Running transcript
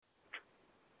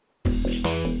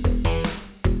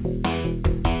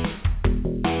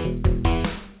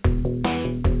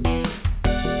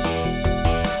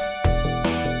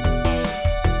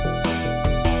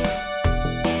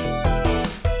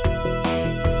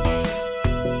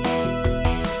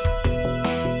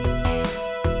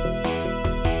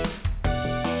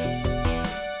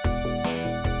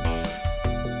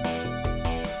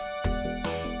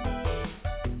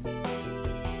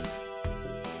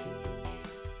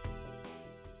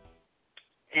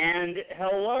And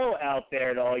hello out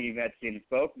there to all you Metsian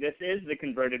folk. This is the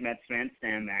converted Mets fan,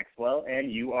 Sam Maxwell,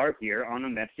 and you are here on a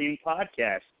Metsian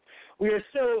podcast. We are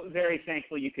so very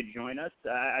thankful you could join us.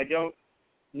 I don't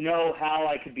know how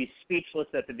I could be speechless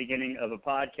at the beginning of a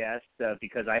podcast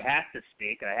because I have to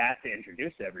speak. I have to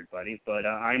introduce everybody, but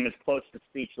I'm as close to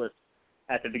speechless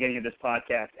at the beginning of this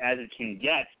podcast as it can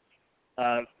get.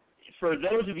 For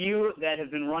those of you that have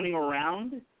been running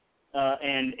around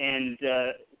and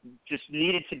just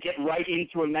needed to get right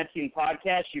into a Metsian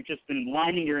podcast, you've just been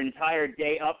lining your entire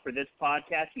day up for this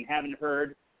podcast and haven't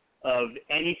heard of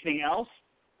anything else.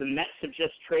 The Mets have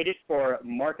just traded for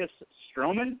Marcus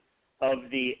Stroman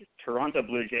of the Toronto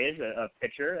Blue Jays, a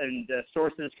pitcher, and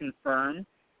sources confirm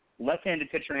left-handed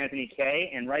pitcher Anthony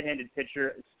Kay and right-handed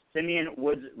pitcher Simeon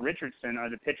Woods Richardson are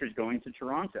the pitchers going to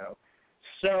Toronto.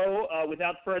 So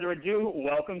without further ado,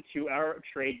 welcome to our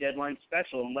trade deadline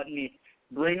special, and let me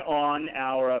bring on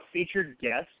our featured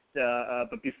guest.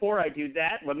 But before I do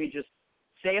that, let me just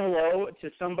say hello to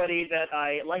somebody that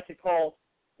I like to call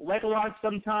Lecolons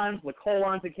sometimes,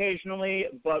 Lecolons occasionally,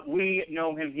 but we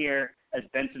know him here as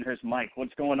Bensonhurst Mike.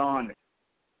 What's going on?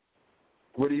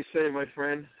 What do you say, my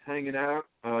friend? Hanging out.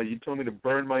 You told me to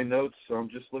burn my notes, so I'm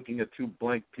just looking at two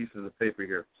blank pieces of paper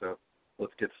here. So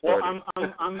let's get started.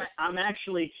 Well, I'm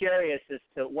actually curious as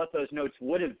to what those notes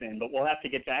would have been, but we'll have to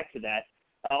get back to that.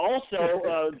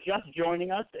 Also, just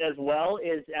joining us as well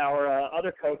is our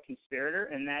other co-conspirator,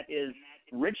 and that is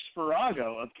Rich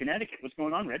Sparago of Connecticut. What's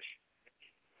going on, Rich?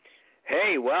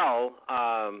 Hey, well,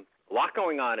 a lot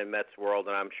going on in Mets world,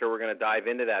 and I'm sure we're going to dive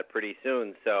into that pretty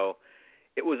soon. So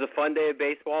it was a fun day of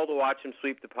baseball to watch them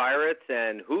sweep the Pirates,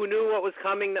 and who knew what was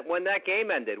coming when that game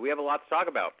ended? We have a lot to talk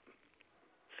about.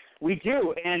 We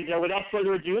do, and without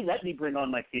further ado, let me bring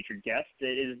on my featured guest.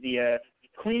 It is the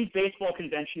Queens Baseball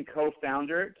Convention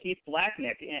co-founder, Keith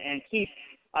Blacknick. And Keith,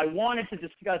 I wanted to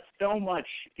discuss so much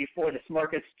before this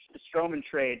Marcus Stroman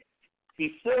trade,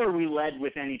 before we led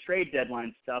with any trade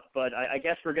deadline stuff, but I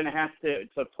guess we're going to have to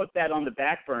put that on the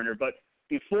back burner. But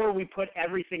before we put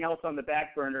everything else on the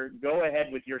back burner, go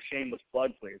ahead with your shameless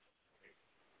plug, please.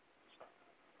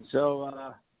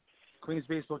 So,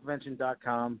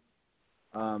 QueensBaseballConvention.com.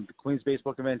 The Queens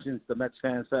Baseball Convention is the Mets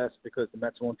Fan Fest because the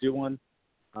Mets won't do one.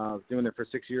 Doing it for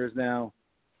 6 years now.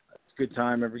 It's a good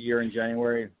time every year in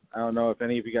January. I don't know if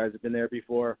any of you guys have been there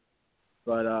before,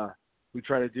 but we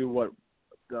try to do what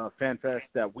Fan Fest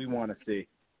that we want to see.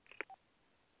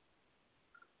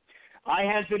 I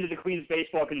have been to the Queens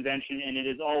Baseball Convention, and it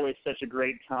is always such a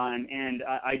great time. And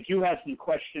I do have some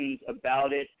questions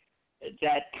about it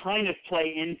that kind of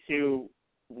play into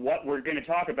what we're going to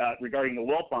talk about regarding the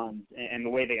Wilpons and the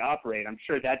way they operate. I'm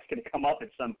sure that's going to come up at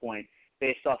some point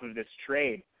based off of this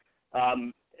trade.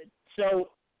 So,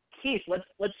 Keith,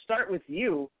 let's start with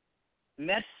you.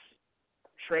 Mets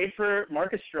trade for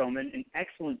Marcus Stroman, an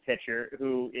excellent pitcher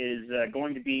who is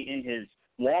going to be in his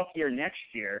walk year next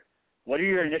year. What are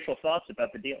your initial thoughts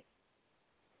about the deal?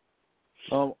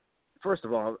 Well, first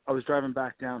of all, I was driving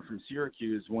back down from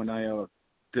Syracuse when I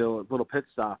did a little pit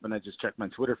stop, and I just checked my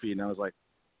Twitter feed, and I was like,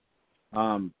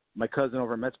 my cousin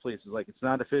over at Mets Place is like, it's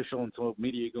not official until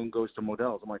media goes to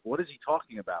Modell's. I'm like, what is he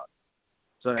talking about?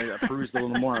 So I perused a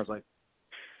little more. I was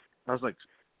like,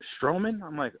 Stroman?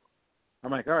 I'm like, all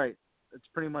right. It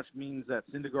pretty much means that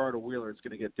Syndergaard or Wheeler is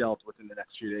going to get dealt within the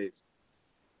next few days.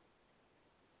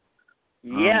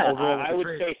 Yeah, I would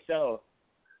say so.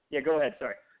 Yeah, go ahead.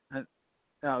 Sorry.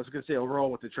 I was going to say overall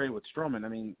with the trade with Stroman, I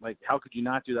mean, like, how could you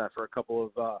not do that for a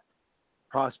couple of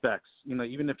prospects? You know,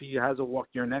 even if he has a walk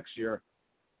year next year,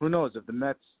 who knows if the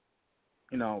Mets,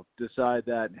 decide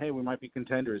that, hey, we might be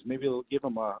contenders. Maybe they'll give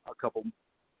him a couple,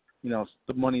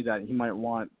 the money that he might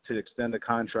want to extend the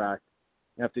contract.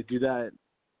 And if they do that,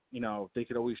 they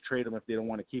could always trade him if they don't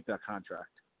want to keep that contract.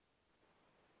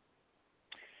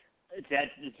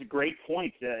 It's a great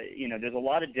point. There's a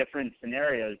lot of different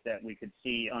scenarios that we could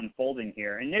see unfolding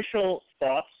here. Initial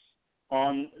thoughts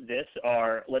on this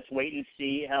are, let's wait and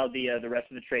see how the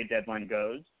rest of the trade deadline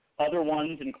goes. Other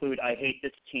ones include, I hate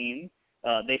this team.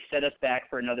 They set us back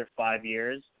for another 5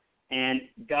 years. And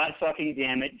God fucking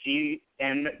damn it,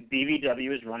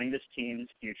 GMBVW is running this team's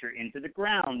future into the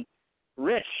ground.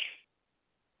 Rich,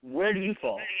 where do you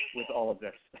fall with all of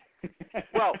this?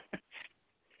 Well,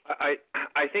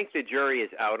 I think the jury is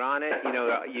out on it.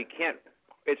 You can't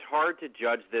 – it's hard to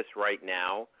judge this right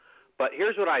now. But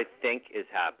here's what I think is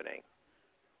happening.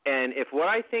 And if what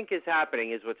I think is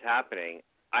happening is what's happening,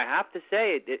 I have to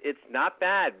say it's not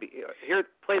bad. Here,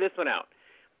 play this one out.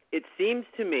 It seems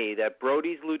to me that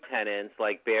Brody's lieutenants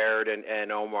like Baird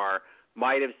and Omar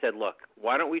might have said, look,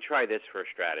 why don't we try this for a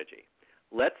strategy?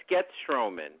 Let's get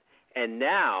Stroman, and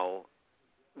now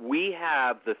we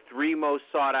have the three most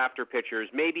sought-after pitchers,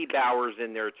 maybe Bauer's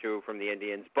in there too from the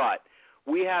Indians, but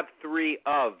we have three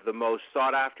of the most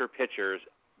sought-after pitchers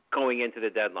going into the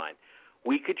deadline.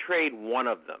 We could trade one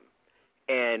of them,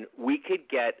 and we could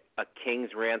get a king's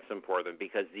ransom for them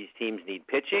because these teams need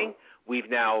pitching. We've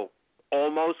now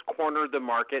almost cornered the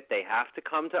market. They have to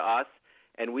come to us,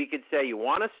 and we could say, you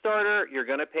want a starter, you're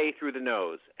going to pay through the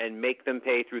nose, and make them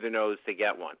pay through the nose to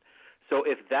get one. So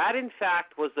if that, in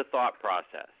fact, was the thought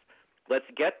process, let's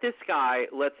get this guy,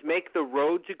 let's make the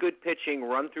road to good pitching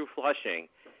run through Flushing,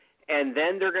 and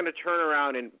then they're going to turn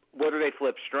around and whether they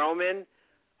flip Stroman,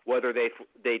 whether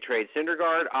they trade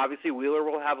Syndergaard, obviously Wheeler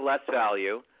will have less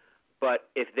value, but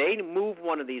if they move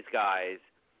one of these guys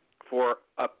for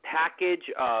a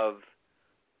package of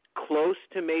close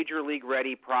to major league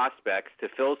ready prospects to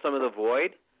fill some of the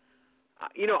void,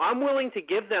 I'm willing to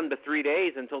give them the 3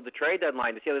 days until the trade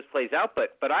deadline to see how this plays out,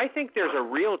 but I think there's a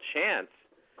real chance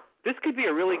this could be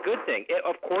a really good thing.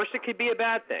 Of course it could be a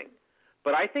bad thing,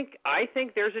 but I think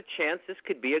there's a chance this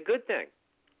could be a good thing.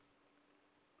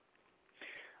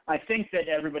 I think that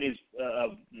everybody's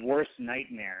worst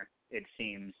nightmare, it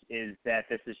seems, is that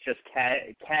this is just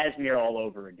Kazmir all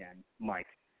over again. Mike,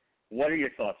 what are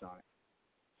your thoughts on it?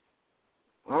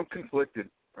 I'm conflicted.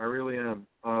 I really am.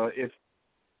 If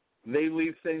they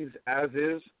leave things as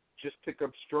is, just pick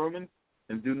up Stroman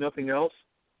and do nothing else,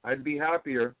 I'd be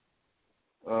happier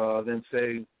than,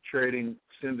 say, trading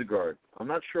Syndergaard. I'm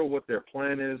not sure what their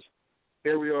plan is.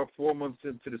 Here we are 4 months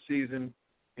into the season.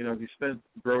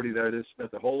 Brody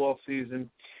spent the whole off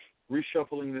season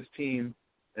reshuffling this team,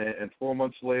 and 4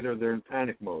 months later they're in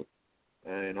panic mode.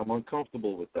 And I'm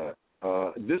uncomfortable with that.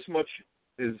 This much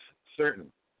is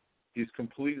certain. He's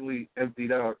completely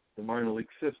emptied out the minor league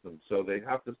system, so they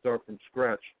have to start from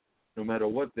scratch no matter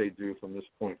what they do from this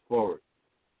point forward.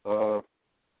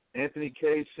 Anthony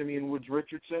Kay, Simeon Woods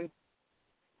Richardson,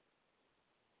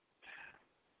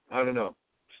 I don't know.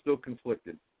 Still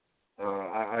conflicted.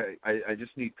 I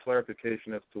just need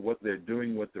clarification as to what they're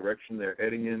doing, what direction they're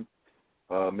heading in.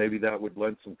 Maybe that would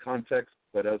lend some context,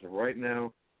 but as of right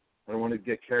now, I don't want to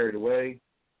get carried away.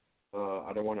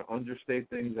 I don't want to understate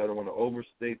things. I don't want to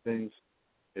overstate things.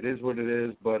 It is what it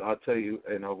is, but I'll tell you,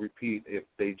 and I'll repeat, if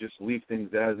they just leave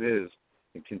things as is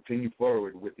and continue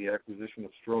forward with the acquisition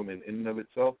of Stroman in and of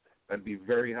itself, I'd be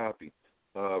very happy.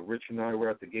 Rich and I were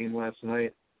at the game last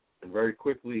night, and very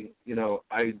quickly,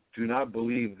 I do not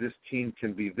believe this team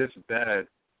can be this bad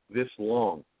this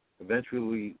long.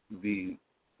 Eventually, the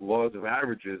laws of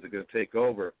averages are going to take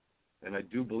over, and I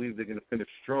do believe they're going to finish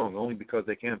strong, only because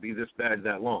they can't be this bad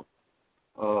that long.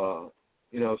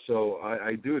 So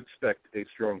I do expect a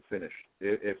strong finish.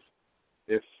 If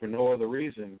for no other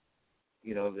reason,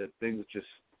 that things just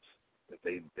that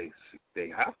they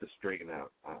have to straighten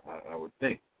out. I would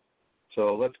think.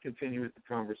 So let's continue with the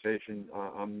conversation.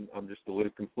 I'm just a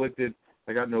little conflicted.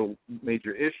 I got no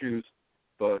major issues,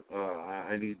 but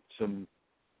I need some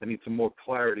more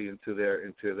clarity into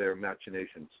their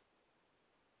machinations.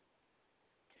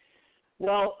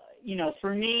 Well,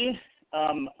 for me,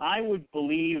 I would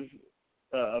believe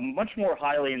much more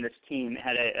highly in this team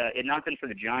had it not been for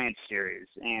the Giants series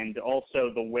and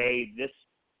also the way this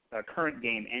current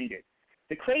game ended.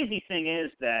 The crazy thing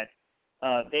is that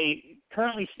they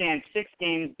currently stand 6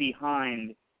 games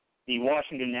behind the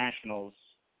Washington Nationals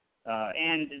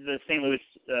and the St. Louis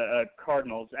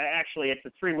Cardinals. Actually, it's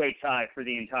a 3-way tie for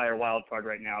the entire wild card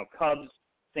right now. Cubs,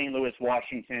 St. Louis,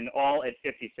 Washington, all at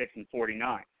 56 and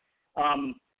 49.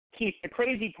 Keith, the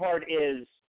crazy part is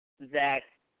that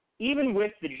even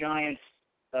with the Giants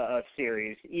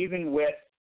series, even with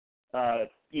the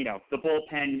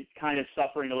bullpen kind of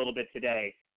suffering a little bit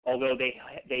today, although they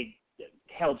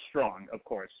held strong, of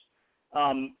course,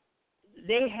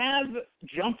 they have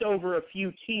jumped over a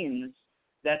few teams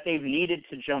that they've needed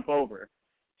to jump over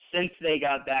since they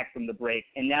got back from the break,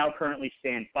 and now currently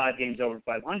stand 5 games over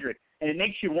 500. And it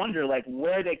makes you wonder,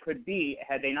 where they could be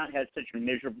had they not had such a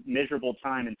miserable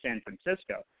time in San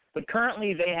Francisco. But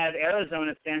currently they have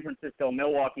Arizona, San Francisco,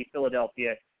 Milwaukee,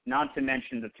 Philadelphia, not to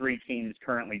mention the 3 teams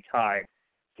currently tied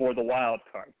for the wild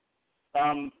card.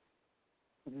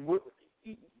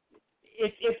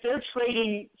 If they're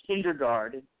trading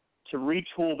Syndergaard to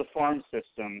retool the farm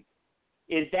system,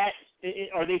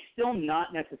 are they still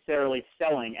not necessarily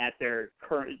selling at their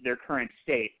current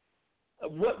state?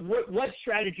 What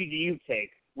strategy do you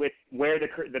take with where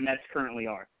the Mets currently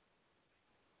are?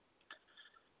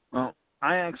 Well,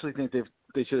 I actually think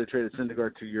they should have traded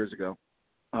Syndergaard 2 years ago.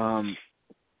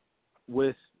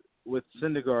 With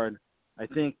Syndergaard, I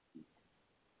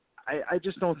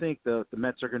just don't think the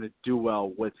Mets are going to do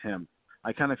well with him.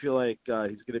 I kind of feel like he's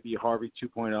going to be Harvey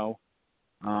 2.0.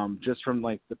 just from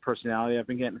like the personality I've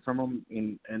been getting from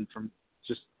him and from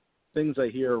just things I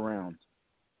hear around.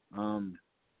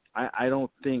 I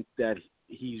don't think that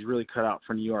he's really cut out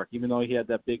for New York, even though he had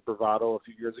that big bravado a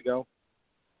few years ago.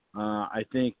 I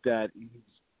think that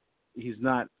he's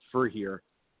not for here.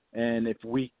 And if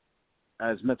we,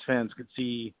 as Mets fans, could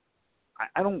see,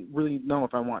 I don't really know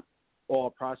if I want all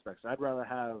prospects. I'd rather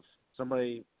have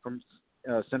somebody from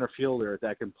center fielder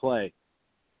that can play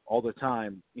all the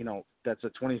time, that's a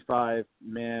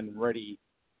 25-man ready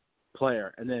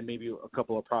player, and then maybe a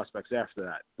couple of prospects after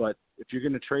that. But if you're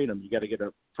going to trade him, you got to get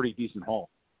a pretty decent haul.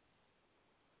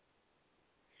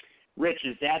 Rich,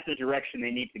 is that the direction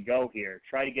they need to go here?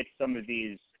 Try to get some of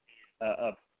these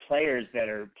players that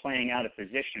are playing out of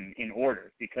position in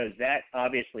order, because that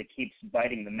obviously keeps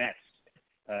biting the Mets,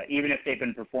 even if they've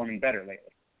been performing better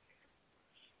lately.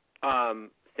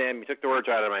 Sam, you took the words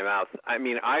out of my mouth. I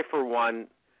mean, for one,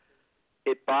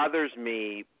 it bothers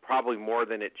me probably more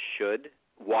than it should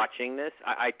watching this.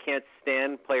 I can't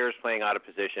stand players playing out of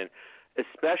position,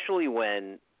 especially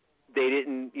when they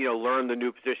didn't, learn the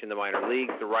new position in the minor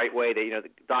leagues the right way.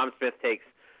 Dom Smith takes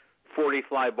 40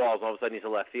 fly balls, and all of a sudden he's a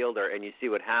left fielder, and you see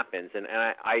what happens. And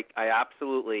I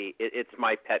absolutely, it's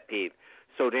my pet peeve.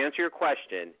 So to answer your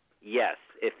question, yes,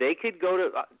 if they could go to,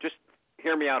 just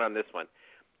hear me out on this one.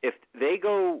 If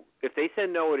they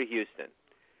send Noah to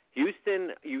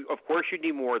Houston, of course you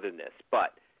need more than this,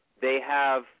 but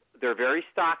they're very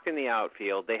stocked in the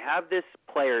outfield. They have this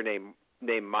player named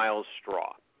Miles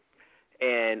Straw.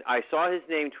 And I saw his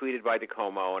name tweeted by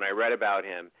DeComo, and I read about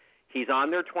him. He's on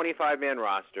their 25-man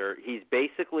roster. He's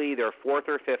basically their fourth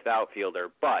or fifth outfielder,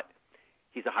 but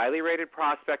he's a highly rated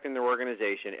prospect in their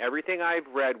organization. Everything I've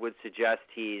read would suggest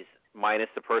he's, minus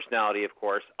the personality, of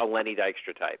course, a Lenny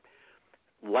Dykstra type.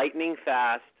 Lightning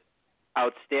fast,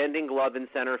 outstanding glove in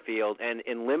center field, and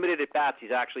in limited at-bats, he's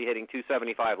actually hitting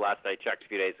 .275 last I checked a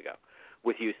few days ago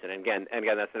with Houston. And again,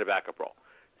 that's in a backup role.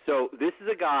 So this is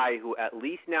a guy who at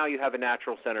least now you have a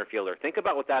natural center fielder. Think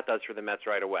about what that does for the Mets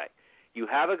right away. You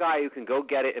have a guy who can go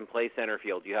get it and play center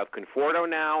field. You have Conforto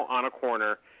now on a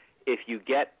corner. If you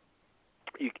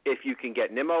can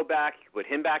get Nimmo back, you put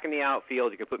him back in the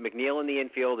outfield. You can put McNeil in the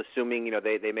infield, assuming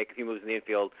they make a few moves in the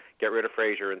infield, get rid of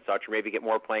Frazier and such, or maybe get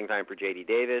more playing time for J.D.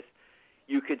 Davis.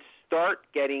 You could start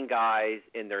getting guys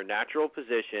in their natural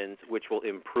positions, which will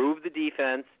improve the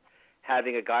defense.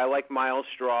 Having a guy like Miles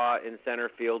Straw in center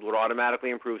field would automatically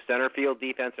improve center field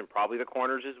defense and probably the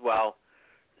corners as well.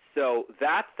 So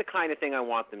that's the kind of thing I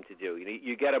want them to do.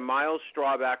 You get a Miles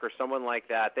Straw back or someone like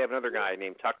that. They have another guy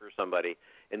named Tucker, somebody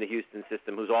in the Houston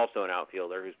system who's also an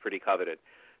outfielder who's pretty coveted.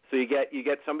 So you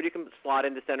get somebody who can slot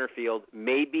into center field,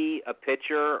 maybe a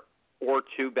pitcher or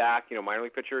two back, minor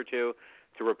league pitcher or two,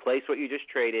 to replace what you just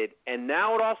traded, and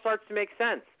now it all starts to make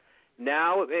sense.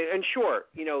 Now, and sure,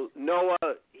 Noah,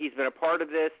 he's been a part of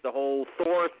this, the whole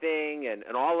Thor thing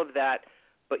and all of that,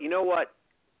 but you know what?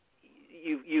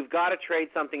 You've got to trade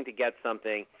something to get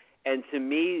something, and to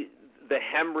me, the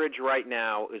hemorrhage right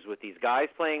now is with these guys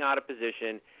playing out of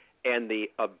position and the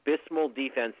abysmal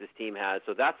defense this team has,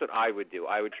 so that's what I would do.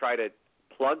 I would try to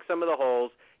plug some of the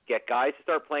holes, get guys to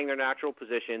start playing their natural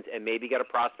positions, and maybe get a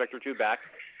prospect or two back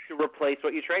to replace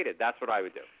what you traded. That's what I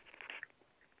would do.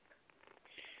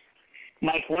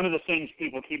 Mike, one of the things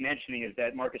people keep mentioning is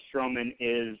that Marcus Stroman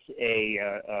is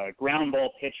a ground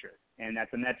ball pitcher, and that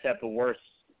the Mets have the worst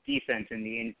defense in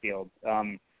the infield.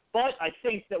 But I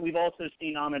think that we've also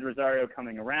seen Ahmed Rosario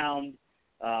coming around.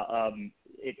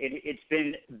 It's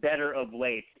been better of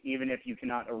late, even if you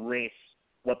cannot erase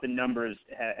what the numbers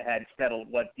had settled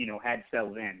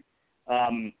in.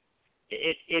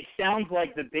 It sounds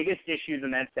like the biggest issue the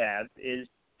Mets have is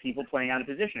people playing out of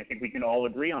position. I think we can all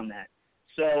agree on that.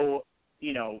 So,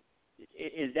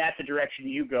 is that the direction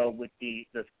you go with the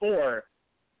Thor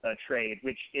trade,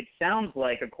 which it sounds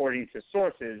like, according to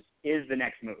sources, is the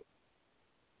next move?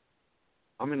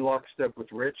 I'm in lockstep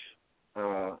with Rich.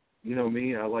 You know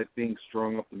me, I like being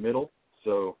strong up the middle,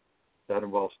 so that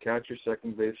involves catcher,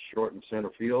 second base, short, and center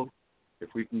field. If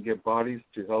we can get bodies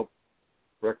to help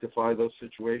rectify those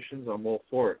situations, I'm all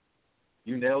for it.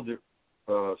 You nailed it,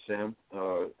 Sam,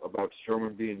 about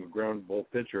Sherman being a ground ball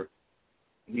pitcher.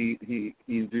 He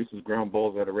induces ground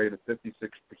balls at a rate of 56%.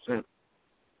 It's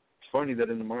funny that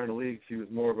in the minor leagues he was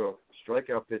more of a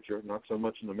strikeout pitcher, not so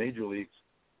much in the major leagues.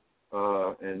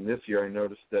 And this year I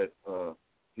noticed that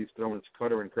he's throwing his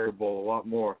cutter and curveball a lot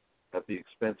more at the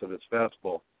expense of his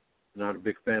fastball. Not a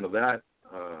big fan of that.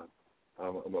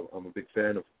 I'm a big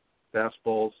fan of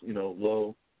fastballs,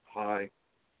 low, high,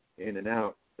 in and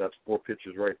out. That's four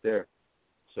pitches right there.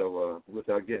 So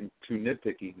without getting too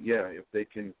nitpicky, yeah, if they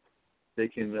can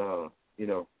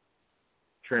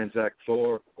transact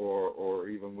Thor or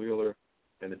even Wheeler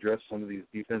and address some of these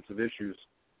defensive issues,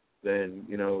 then,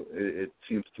 it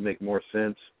seems to make more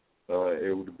sense.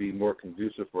 It would be more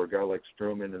conducive for a guy like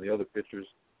Stroman and the other pitchers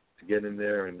to get in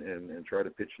there and try to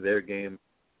pitch their game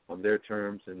on their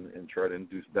terms and try to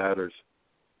induce batters,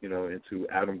 into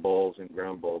atom balls and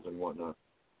ground balls and whatnot.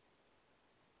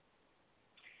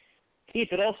 Keith,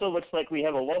 it also looks like we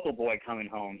have a local boy coming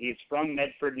home. He's from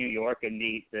Medford, New York, and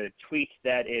the tweet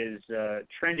that is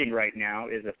trending right now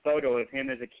is a photo of him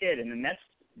as a kid in a Mets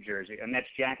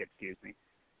jacket, excuse me.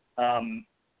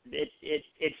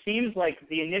 It seems like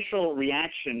the initial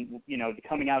reaction,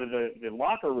 coming out of the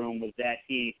locker room was that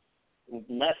he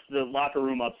left the locker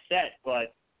room upset,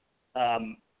 but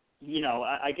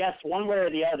I guess one way or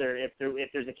the other, if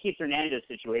there's a Keith Hernandez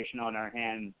situation on our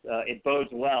hands, it bodes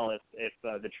well if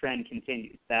the trend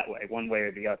continues that way, one way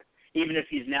or the other, even if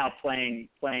he's now playing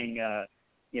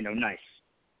nice.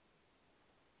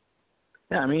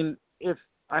 Yeah, I mean, if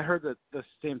I heard the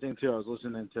same thing too, I was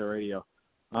listening to the radio.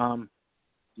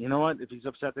 You know what? If he's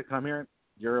upset to come here,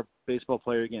 you're a baseball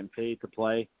player getting paid to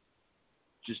play.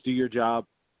 Just do your job.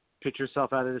 Pitch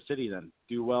yourself out of the city then.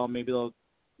 Do well. Maybe they'll,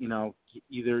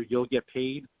 either you'll get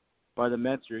paid by the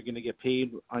Mets or you're going to get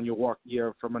paid on your walk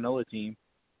year from another team.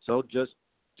 So just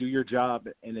do your job,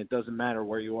 and it doesn't matter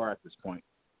where you are at this point.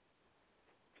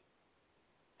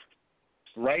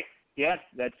 Right. Yeah,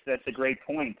 that's a great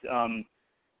point.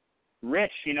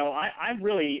 Rich, I've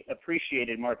really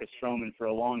appreciated Marcus Stroman for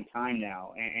a long time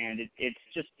now, and it's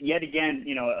just yet again,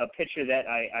 a pitcher that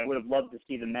I would have loved to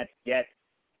see the Mets get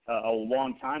a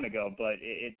long time ago, but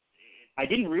I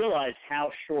didn't realize how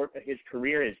short his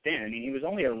career has been. I mean, he was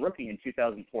only a rookie in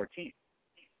 2014.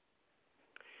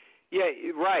 Yeah,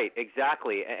 right,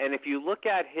 exactly. And if you look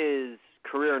at his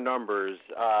career numbers,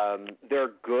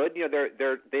 they're good.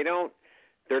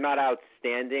 They're not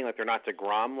outstanding, like they're not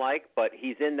DeGrom-like, but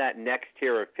he's in that next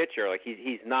tier of pitcher. Like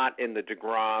he's not in the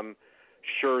DeGrom,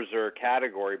 Scherzer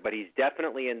category, but he's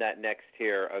definitely in that next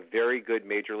tier, a very good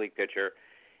major league pitcher.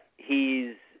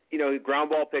 He's, ground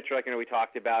ball pitcher, like we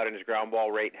talked about, and his ground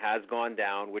ball rate has gone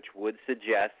down, which would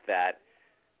suggest that,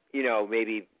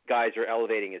 maybe guys are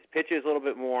elevating his pitches a little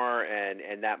bit more,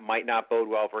 and that might not bode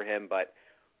well for him. But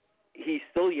he's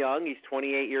still young. He's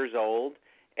 28 years old,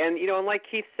 and and like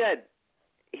Keith said,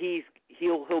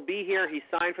 he'll be here. He's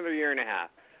signed for a year and a half.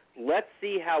 Let's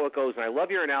see how it goes. And I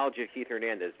love your analogy of Keith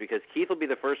Hernandez because Keith will be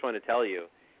the first one to tell you.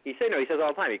 He says all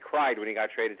the time. He cried when he got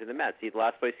traded to the Mets. He's the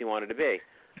last place he wanted to be.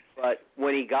 But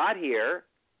when he got here,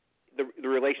 the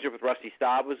relationship with Rusty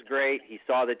Staub was great. He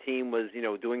saw the team was,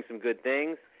 doing some good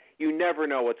things. You never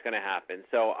know what's going to happen.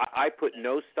 So I put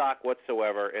no stock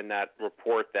whatsoever in that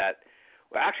report that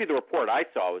 – well, actually, the report I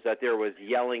saw was that there was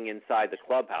yelling inside the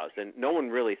clubhouse, and no one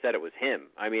really said it was him.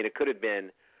 I mean, it could have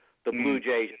been the Blue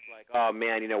Jays just like, oh,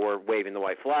 man, we're waving the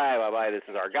white flag, blah, blah, this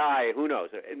is our guy. Who knows?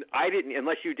 And I didn't,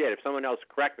 unless you did. If someone else,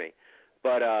 correct me.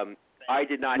 But I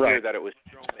did not hear that it was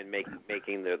Stroman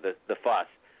making the fuss.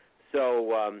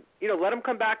 So, let him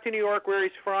come back to New York where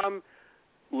he's from.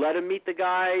 Let him meet the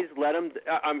guys.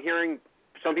 I'm hearing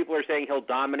some people are saying he'll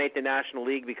dominate the National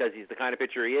League because he's the kind of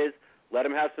pitcher he is. Let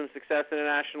him have some success in the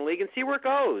National League and see where it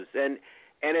goes. And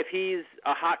if he's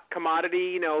a hot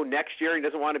commodity, next year and he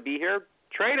doesn't want to be here,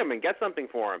 trade him and get something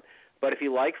for him. But if he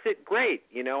likes it, great.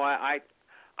 I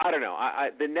don't know.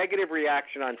 The negative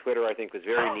reaction on Twitter, I think, was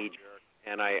very knee-jerk,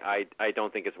 and I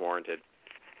don't think it's warranted.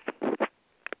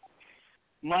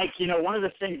 Mike, one of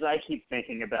the things I keep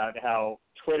thinking about how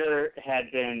Twitter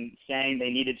had been saying they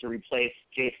needed to replace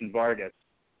Jason Vargas,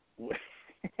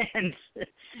 and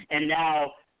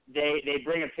now they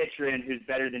bring a pitcher in who's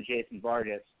better than Jason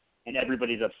Vargas, and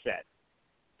everybody's upset.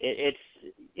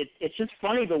 It's just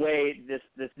funny the way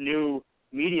this new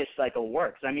media cycle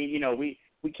works. I mean,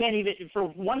 we can't even, for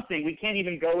one thing, we can't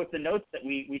even go with the notes that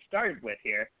we started with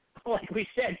here, like we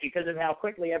said, because of how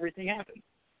quickly everything happens.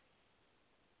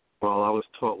 Well, I was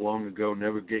taught long ago,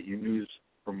 never get your news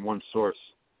from one source.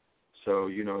 So,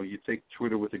 you take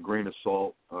Twitter with a grain of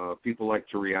salt. People like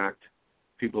to react.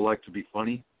 People like to be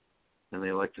funny, and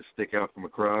they like to stick out from a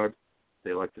crowd.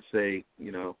 They like to say,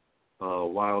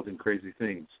 wild and crazy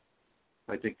things.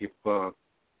 I think if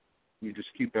you just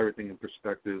keep everything in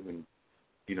perspective and,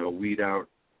 weed out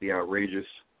the outrageous,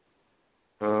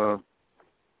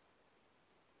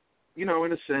 in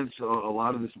a sense, a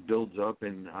lot of this builds up,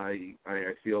 and I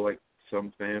feel like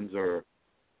some fans are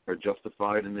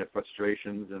justified in their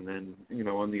frustrations, and then,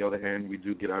 on the other hand, we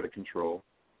do get out of control.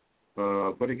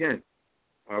 But again,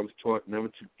 I was taught never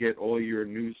to get all your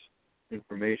news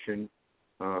information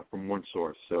from one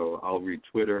source. So I'll read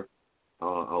Twitter,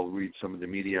 I'll read some of the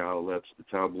media outlets, the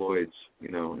tabloids,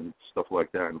 and stuff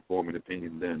like that, and form an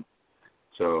opinion then.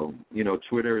 So,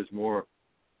 Twitter is more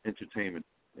entertainment.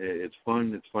 It's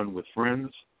fun. It's fun with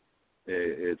friends.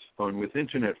 It's fun with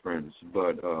internet friends,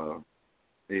 but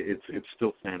it's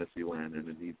still fantasy land, and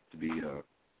it needs to be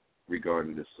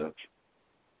regarded as such.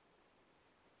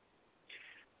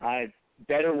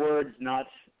 Better words not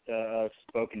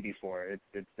spoken before.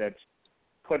 That's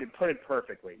put it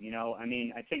perfectly.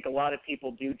 I think a lot of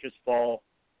people do just fall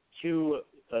too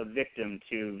victim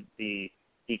to the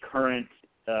current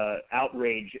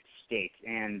outrage state,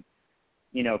 and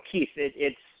Keith,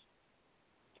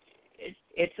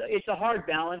 it's a hard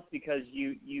balance because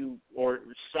you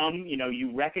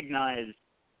recognize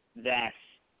that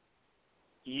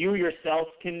you yourself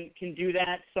can do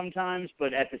that sometimes,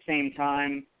 but at the same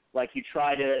time, like, you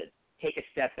try to take a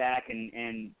step back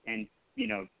and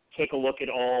take a look at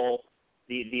all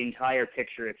the entire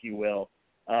picture, if you will.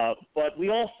 But we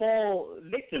all fall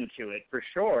victim to it for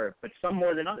sure, but some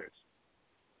more than others.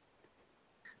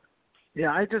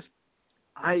 Yeah,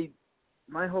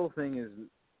 my whole thing is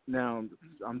now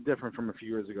I'm different from a few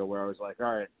years ago where I was like,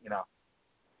 all right,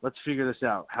 let's figure this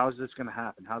out. How's this going to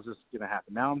happen? How's this going to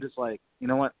happen? Now I'm just like, you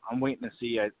know what? I'm waiting to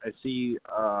see. I see,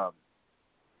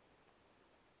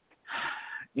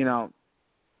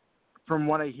 from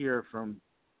what I hear from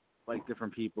like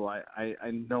different people, I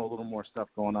know a little more stuff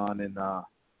going on in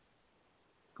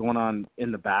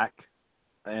the back,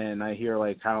 and I hear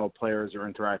like how players are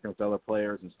interacting with other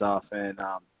players and stuff, and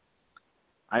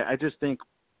I just think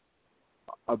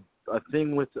a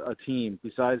thing with a team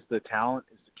besides the talent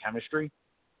is the chemistry,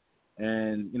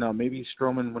 and maybe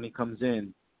Stroman, when he comes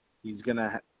in, he's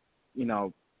gonna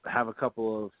have a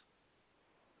couple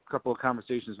of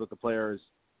conversations with the players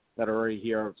that are already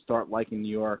here, start liking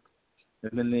New York,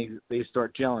 and then they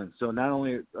start gelling. So not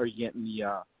only are you getting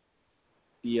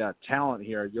the talent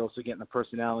here, you're also getting the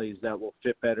personalities that will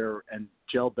fit better and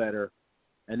gel better.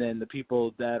 And then the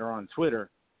people that are on Twitter,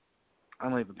 I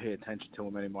don't even pay attention to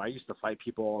them anymore. I used to fight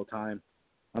people all the time.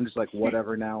 I'm just like,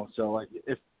 whatever now. So like,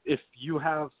 if this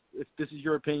is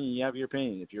your opinion, you have your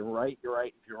opinion. If you're right, you're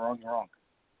right. If you're wrong, you're wrong.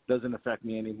 It doesn't affect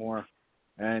me anymore.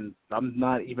 And I'm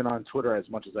not even on Twitter as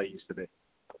much as I used to be.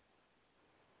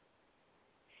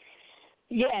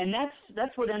 Yeah, and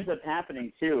that's what ends up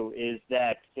happening too. Is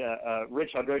that Rich?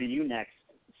 I'll go to you next.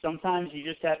 Sometimes you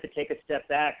just have to take a step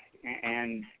back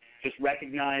and just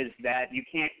recognize that you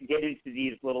can't get into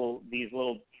these little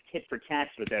tit for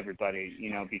tats with everybody,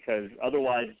 because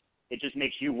otherwise it just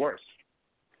makes you worse.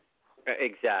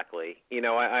 Exactly. I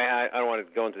don't want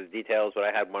to go into the details, but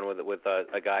I had one with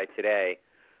a guy today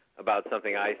about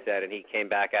something I said, and he came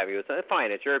back at me with,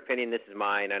 fine, it's your opinion, this is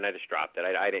mine, and I just dropped it.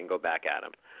 I didn't go back at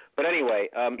him. But anyway,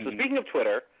 so speaking of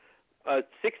Twitter,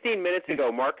 16 minutes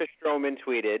ago, Marcus Stroman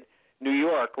tweeted, New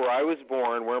York, where I was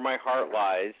born, where my heart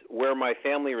lies, where my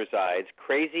family resides,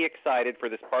 crazy excited for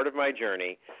this part of my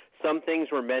journey. Some things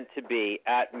were meant to be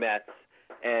at Mets,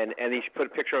 and he put a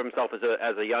picture of himself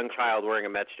as a young child wearing a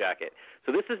Mets jacket.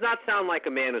 So this does not sound like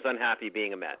a man who's unhappy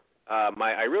being a Met.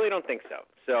 I really don't think so.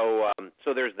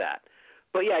 So there's that.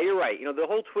 But yeah, you're right. The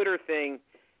whole Twitter thing,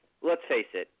 let's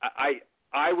face it,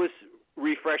 I was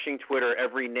refreshing Twitter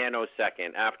every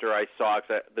nanosecond after I saw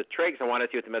the trades. I wanted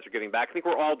to see what the Mets were giving back. I think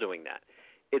we're all doing that.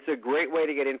 It's a great way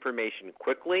to get information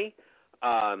quickly.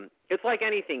 It's like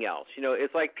anything else.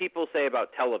 It's like people say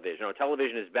about television.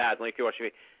 Television is bad. Like if you watch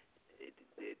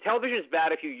television is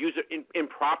bad if you use it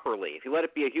improperly. If you let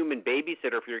it be a human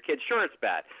babysitter for your kids, sure, it's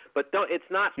bad. But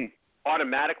it's not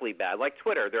automatically bad. Like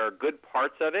Twitter, there are good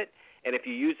parts of it, and if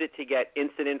you use it to get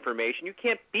instant information, you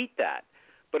can't beat that.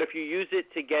 But if you use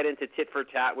it to get into tit for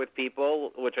tat with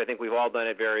people, which I think we've all done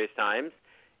at various times,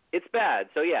 it's bad.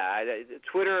 So yeah,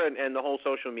 Twitter and the whole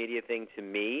social media thing, to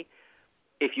me,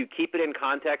 if you keep it in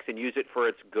context and use it for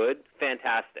its good,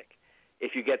 fantastic.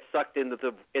 If you get sucked into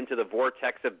the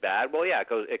vortex of bad, well, yeah,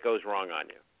 it goes wrong on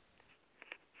you.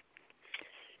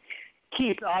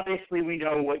 Keith, obviously we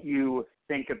know what you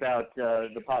think about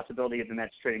the possibility of the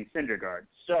Mets trading Syndergaard.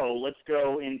 So let's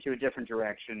go into a different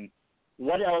direction.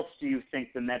 What else do you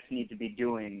think the Mets need to be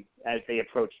doing as they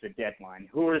approach the deadline?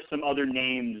 Who are some other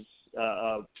names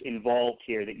involved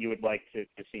here that you would like to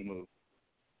see move?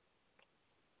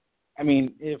 I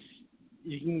mean, if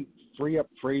you can free up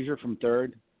Frazier from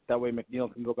third, that way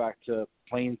McNeil can go back to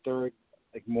playing third,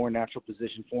 like more natural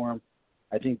position for him.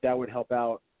 I think that would help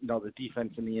out, the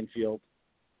defense in the infield.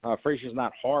 Frazier's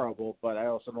not horrible, but I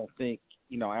also don't think,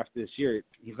 after this year,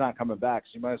 he's not coming back.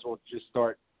 So you might as well just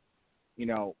start,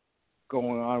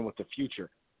 going on with the future.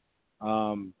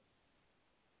 I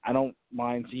don't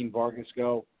mind seeing Vargas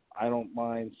go. I don't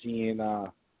mind seeing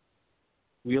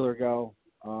Wheeler go.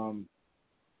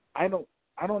 I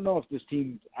don't know if this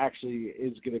team actually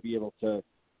is going to be able to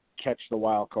catch the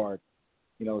wild card,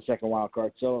 the second wild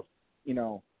card. So, you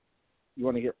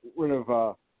want to get rid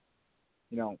of,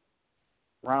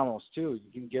 Ramos too.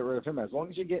 You can get rid of him as long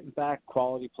as you're getting back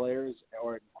quality players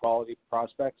or quality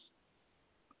prospects.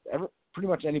 Pretty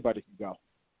much anybody can go.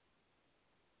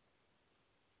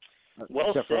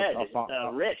 Well said,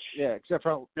 Rich. Yeah, except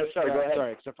for go ahead.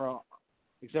 Sorry, except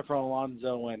for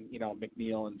Alonso and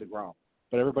McNeil and DeGrom,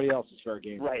 but everybody else is fair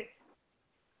game. Right.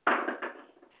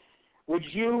 Would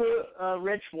you,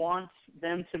 Rich, want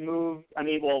them to move? I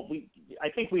mean, I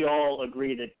think we all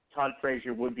agree that Todd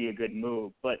Frazier would be a good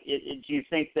move, but do you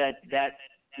think that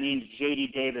means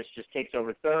J.D. Davis just takes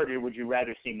over third, or would you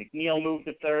rather see McNeil move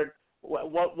to third?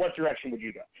 What direction would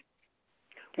you go?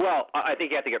 Well, I think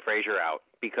you have to get Frazier out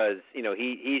because,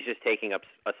 he's just taking up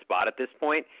a spot at this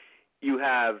point. You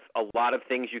have a lot of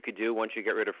things you could do once you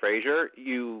get rid of Frazier.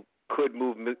 You could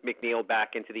move McNeil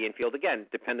back into the infield again,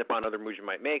 depending upon other moves you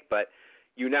might make, but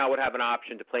you now would have an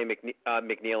option to play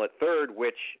McNeil at third,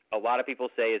 which a lot of people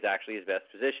say is actually his best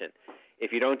position.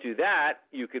 If you don't do that,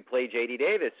 you could play J.D.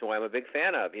 Davis, who I'm a big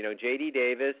fan of. J.D.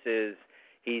 Davis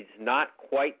he's not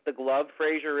quite the glove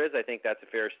Frazier is. I think that's a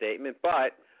fair statement,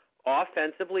 but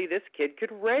offensively, this kid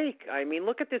could rake. I mean,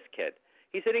 look at this kid.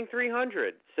 He's hitting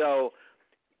 300. So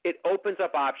it opens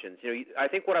up options. I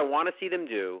think what I want to see them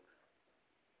do,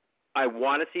 I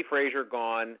want to see Frazier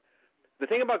gone. The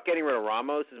thing about getting rid of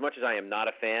Ramos, as much as I am not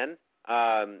a fan,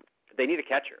 they need a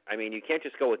catcher. I mean, you can't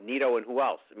just go with Nito and who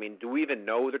else? I mean, do we even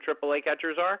know who the AAA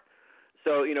catchers are?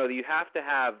 So, you have to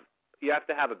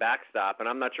have a backstop, and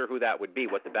I'm not sure who that would be,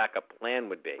 what the backup plan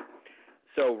would be.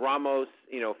 So Ramos,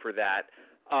 for that.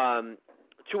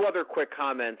 Two other quick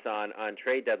comments on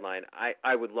trade deadline.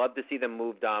 I would love to see them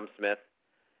move Dom Smith.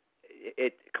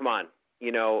 Come on,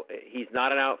 he's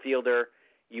not an outfielder.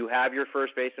 You have your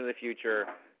first baseman in the future.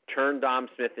 Turn Dom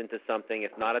Smith into something.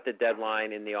 If not at the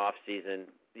deadline in the off season,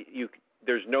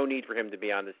 there's no need for him to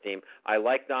be on this team. I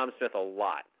like Dom Smith a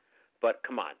lot, but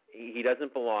come on, he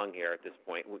doesn't belong here at this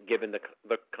point, given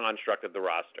the construct of the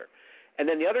roster. And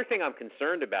then the other thing I'm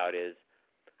concerned about is,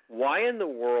 why in the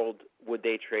world would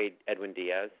they trade Edwin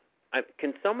Diaz?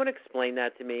 Can someone explain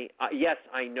that to me? Yes,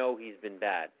 I know he's been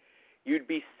bad. You'd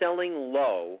be selling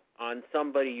low on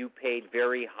somebody you paid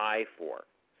very high for.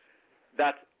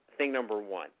 That's thing number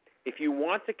one. If you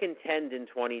want to contend in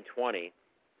 2020,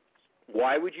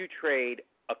 why would you trade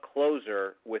a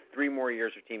closer with 3 more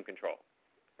years of team control?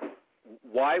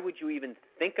 Why would you even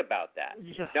think about that?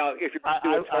 Now, if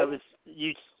you're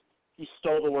you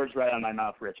stole the words right out of my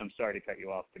mouth, Rich. I'm sorry to cut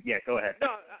you off, but yeah, go ahead.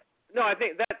 No, I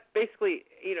think that basically,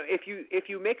 if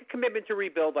you make a commitment to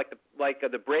rebuild like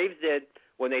the Braves did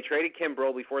when they traded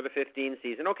Kimbrel before the 15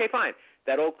 season, okay, fine.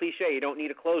 That old cliche, you don't need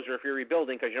a closer if you're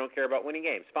rebuilding because you don't care about winning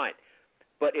games, fine.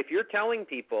 But if you're telling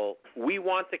people we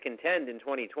want to contend in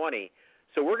 2020,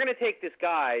 so we're going to take this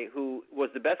guy who was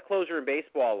the best closer in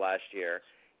baseball last year,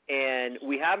 and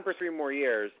we have him for 3 more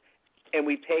years, and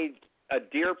we paid a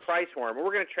dear price for him,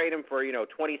 we're going to trade him for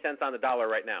 20 cents on the dollar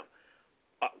right now.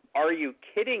 Are you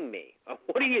kidding me?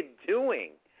 What are you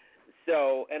doing?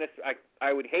 So, and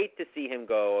I would hate to see him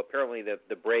go. Apparently,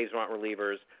 the Braves want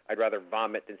relievers. I'd rather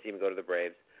vomit than see him go to the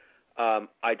Braves.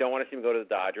 I don't want to see him go to the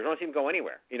Dodgers. I don't want to see him go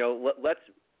anywhere.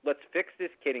 Let's fix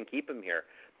this kid and keep him here.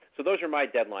 So those are my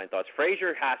deadline thoughts.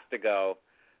 Frazier has to go.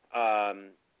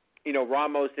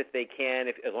 Ramos, if they can,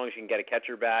 as long as you can get a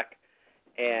catcher back.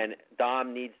 And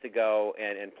Dom needs to go,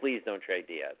 and please don't trade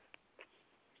Diaz.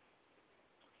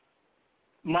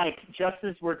 Mike, just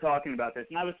as we're talking about this,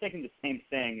 and I was thinking the same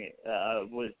thing,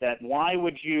 was that why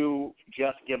would you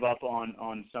just give up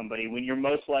on somebody when you're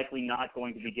most likely not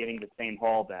going to be getting the same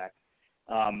haul back?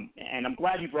 And I'm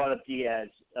glad you brought up Diaz.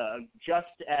 Just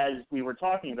as we were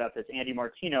talking about this, Andy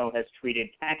Martino has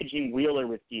tweeted packaging Wheeler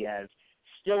with Diaz,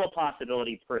 still a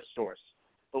possibility per source.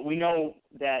 But we know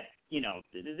that,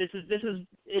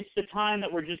 it's the time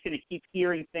that we're just going to keep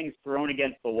hearing things thrown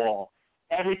against the wall.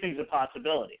 Everything's a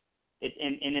possibility.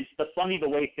 And it's the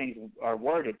way things are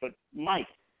worded. But, Mike,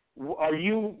 are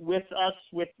you with us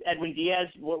with Edwin Diaz?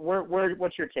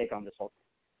 What's your take on this whole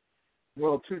thing?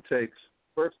 Well, 2 takes.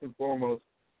 First and foremost,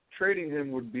 trading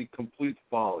him would be complete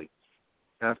folly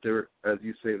after, as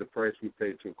you say, the price we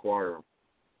paid to acquire him.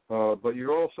 But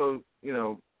you're also,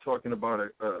 talking about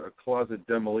a closet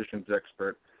demolitions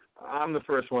expert. I'm the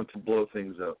first one to blow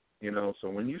things up, So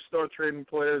when you start trading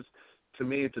players, to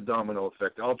me it's a domino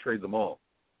effect. I'll trade them all.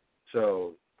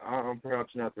 So I'm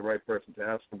perhaps not the right person to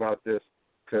ask about this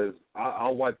because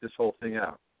I'll wipe this whole thing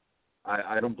out.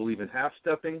 I don't believe in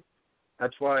half-stepping.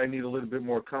 That's why I need a little bit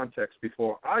more context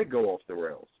before I go off the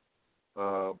rails.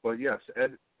 But yes,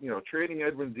 trading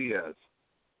Edwin Diaz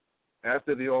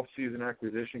after the off-season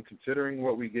acquisition, considering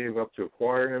what we gave up to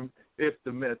acquire him, if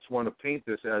the Mets want to paint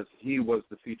this as he was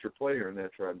the feature player in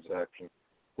that transaction,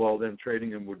 well, then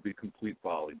trading him would be complete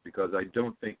folly, because I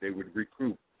don't think they would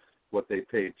recoup what they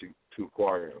paid to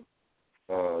acquire him.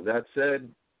 That said,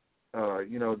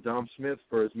 Dom Smith,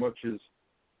 for as much as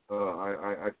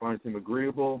I find him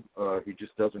agreeable, he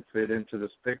just doesn't fit into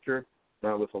this picture,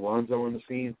 not with Alonso on the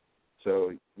scene.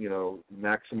 So,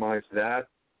 maximize that.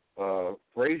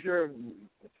 Frazier,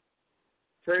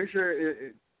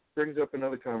 it brings up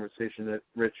another conversation that,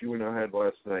 Rich, you and I had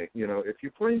last night. If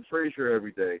you're playing Frazier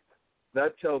every day,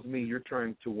 that tells me you're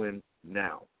trying to win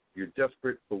now. You're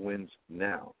desperate for wins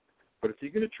now. But if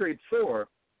you're going to trade Thor,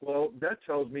 well, that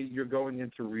tells me you're going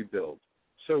into rebuild.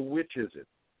 So which is it?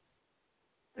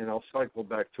 And I'll cycle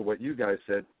back to what you guys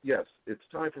said. Yes, it's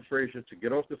time for Frazier to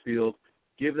get off the field.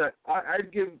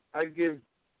 I'd give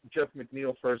Jeff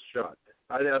McNeil first shot.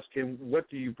 I'd ask him, what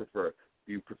do you prefer?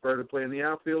 Do you prefer to play in the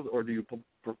outfield, or do you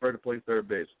prefer to play third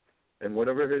base? And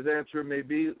whatever his answer may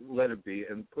be, let it be,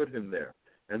 and put him there.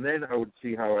 And then I would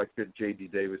see how I fit J.D.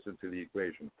 Davis into the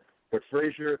equation. But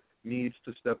Frazier needs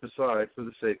to step aside for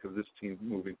the sake of this team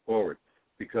moving forward,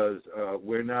 because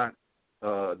we're not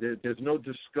there's no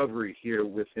discovery here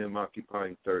with him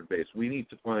occupying third base. We need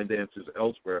to find answers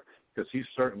elsewhere, because he's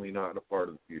certainly not a part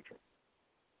of the future.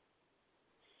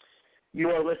 You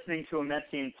are listening to a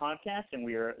Metsian podcast, and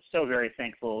we are so very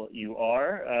thankful you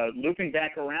are. Looping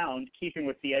back around, keeping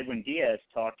with the Edwin Diaz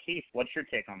talk, Keith, what's your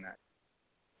take on that?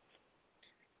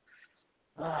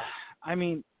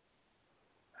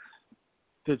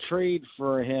 The trade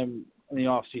for him in the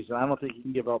offseason, I don't think you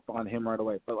can give up on him right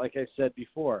away. But like I said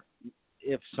before,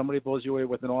 if somebody blows you away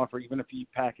with an offer, even if you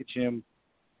package him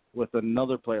with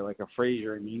another player like a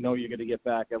Frazier, and you're going to get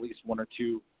back at least one or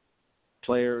two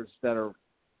players that are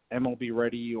MLB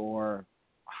ready or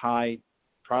high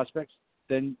prospects,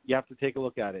 then you have to take a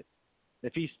look at it.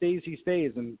 If he stays, he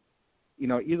stays. And,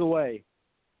 either way,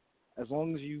 as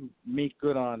long as you make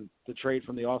good on the trade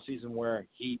from the offseason where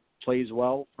he plays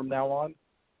well from now on,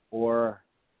 or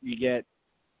you get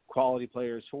quality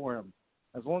players for him,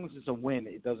 as long as it's a win,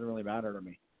 it doesn't really matter to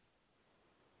me.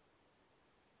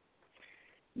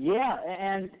 Yeah,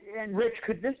 and Rich,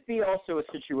 could this be also a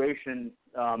situation,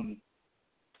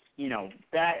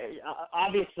 that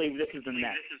obviously this is a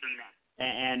Mets,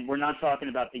 and we're not talking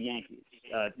about the Yankees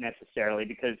necessarily,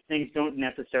 because things don't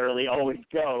necessarily always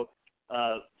go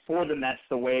for the Mets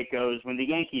the way it goes when the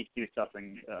Yankees do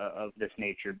something of this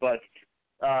nature. But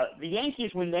the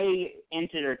Yankees, when they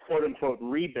entered a quote-unquote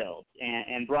rebuild,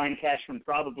 and Brian Cashman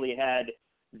probably had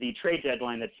the trade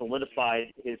deadline that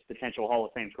solidified his potential Hall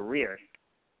of Fame career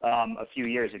a few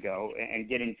years ago, and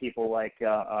getting people like,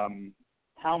 how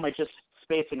am I just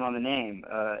spacing on the name?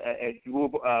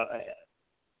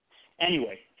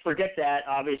 Anyway, forget that.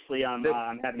 Obviously, I'm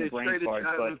having a brain fart.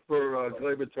 They traded for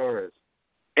Gleyber Torres.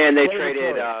 And they Gleyber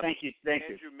traded Torres. Thank you.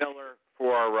 Andrew Miller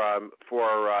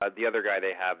for the other guy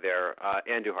they have there,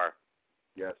 Andujar.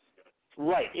 Yes.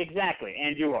 Right, exactly.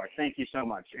 Andujar. Thank you so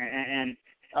much. And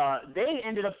they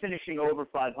ended up finishing over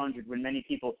 500 when many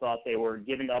people thought they were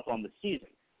giving up on the season.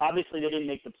 Obviously, they didn't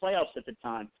make the playoffs at the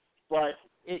time, but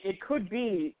it could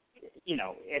be,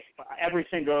 if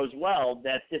everything goes well,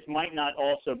 that this might not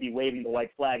also be waving the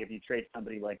white flag if you trade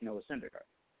somebody like Noah Syndergaard.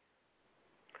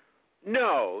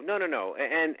 No.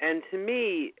 And to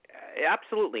me,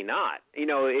 absolutely not.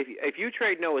 If you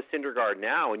trade Noah Syndergaard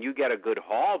now and you get a good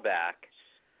haul back,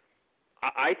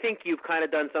 I think you've kind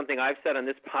of done something I've said on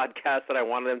this podcast that I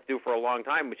wanted them to do for a long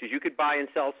time, which is you could buy and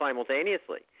sell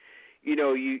simultaneously.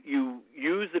 You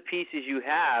use the pieces you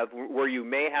have where you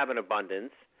may have an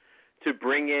abundance to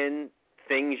bring in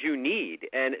things you need.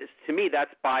 And to me,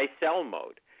 that's buy-sell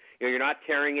mode. You're not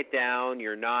tearing it down.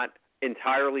 You're not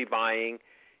entirely buying.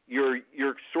 You're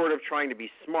sort of trying to be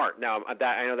smart. Now,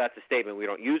 I know that's a statement we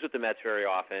don't use with the Mets very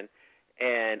often,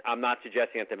 and I'm not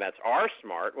suggesting that the Mets are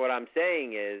smart. What I'm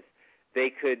saying is they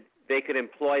could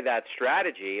employ that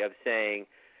strategy of saying,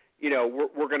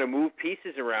 we're going to move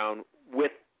pieces around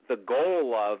with the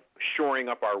goal of shoring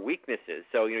up our weaknesses.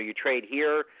 So, you trade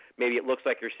here, maybe it looks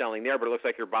like you're selling there, but it looks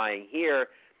like you're buying here,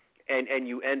 and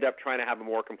you end up trying to have a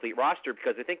more complete roster,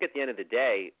 because I think at the end of the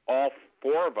day, all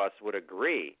four of us would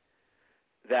agree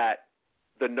that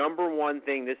the number one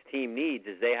thing this team needs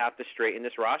is they have to straighten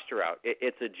this roster out.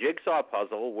 It's a jigsaw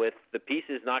puzzle with the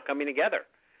pieces not coming together.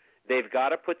 They've got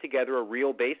to put together a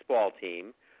real baseball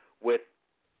team with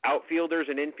outfielders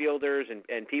and infielders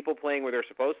and people playing where they're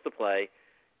supposed to play,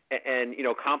 and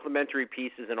complementary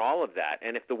pieces and all of that.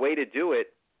 And if the way to do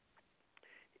it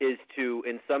is to,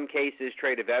 in some cases,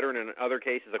 trade a veteran and in other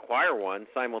cases acquire one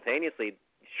simultaneously,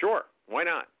 sure, why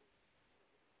not?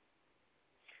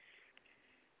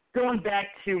 Going back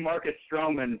to Marcus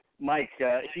Stroman, Mike,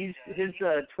 his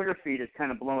Twitter feed is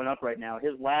kind of blowing up right now.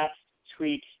 His last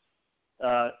tweet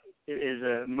is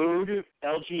a mood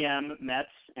LGM Mets,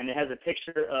 and it has a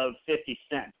picture of 50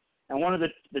 Cent. And one of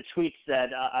the tweets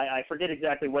that I forget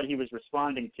exactly what he was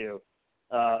responding to,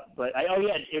 but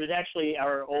it was actually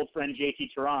our old friend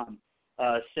JT Turan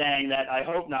saying that I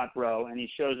hope not, bro, and he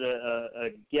shows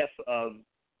a GIF of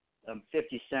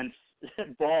 50 Cent's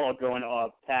ball going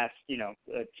off past,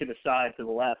 to the side, to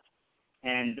the left,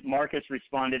 and Marcus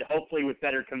responded, hopefully with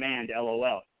better command,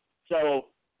 LOL. So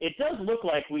it does look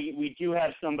like we do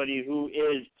have somebody who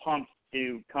is pumped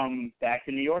to come back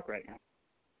to New York right now.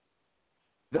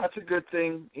 That's a good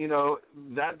thing.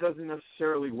 That doesn't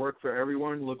necessarily work for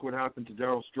everyone. Look what happened to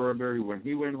Darryl Strawberry when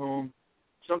he went home.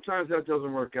 Sometimes that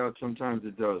doesn't work out. Sometimes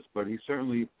it does. But he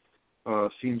certainly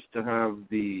seems to have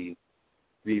the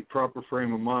proper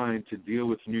frame of mind to deal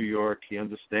with New York. He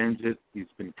understands it.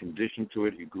 He's been conditioned to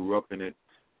it. He grew up in it.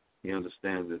 He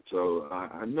understands it. So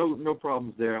no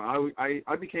problems there.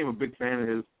 I became a big fan of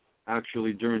his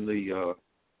actually during the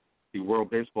World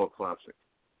Baseball Classic.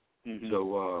 Mm-hmm.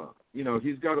 So,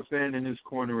 he's got a fan in his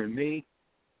corner in me,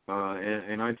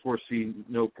 and I foresee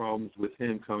no problems with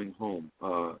him coming home.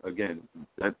 Again,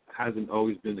 that hasn't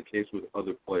always been the case with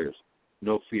other players.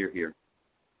 No fear here.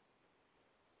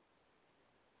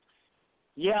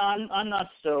 Yeah, I'm not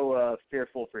so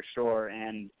fearful for sure.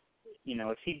 And,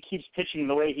 if he keeps pitching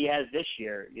the way he has this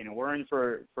year, we're in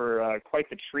for quite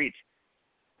the treat.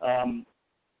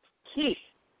 Keith,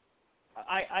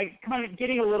 I kind of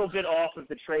getting a little bit off of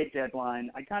the trade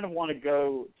deadline. I kind of want to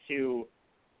go to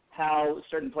how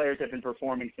certain players have been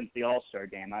performing since the All-Star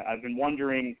game. I've been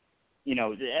wondering,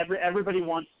 everybody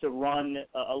wants to run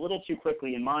a little too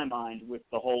quickly in my mind with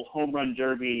the whole home run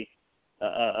derby,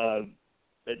 the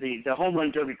home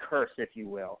run derby curse, if you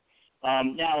will.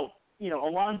 Now,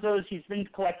 Alonso's, he's been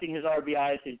collecting his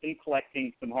RBIs, he's been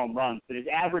collecting some home runs, but his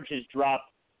average has dropped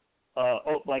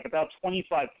about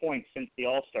 25 points since the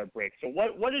All-Star break. So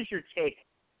what is your take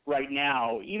right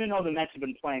now, even though the Mets have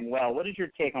been playing well, what is your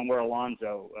take on where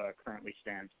Alonso currently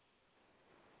stands?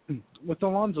 With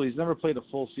Alonso, he's never played a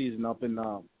full season up in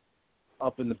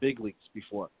the big leagues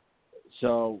before.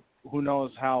 So who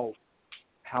knows how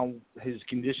his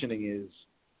conditioning is,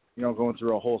 going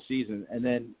through a whole season. And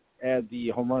then add the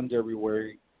home run derby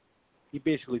where he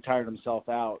basically tired himself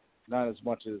out, not as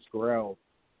much as Guerrero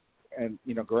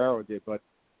did, but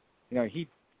he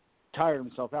tired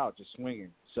himself out just swinging.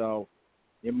 So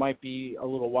it might be a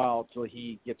little while till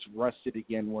he gets rested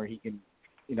again, where he can,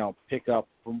 pick up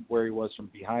from where he was from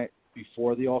behind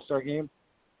before the All-Star game.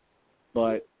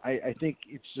 But I think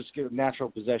it's just a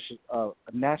natural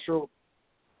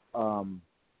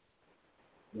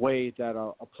way that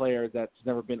a player that's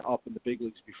never been up in the big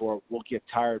leagues before will get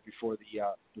tired before the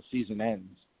season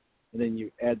ends, and then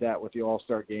you add that with the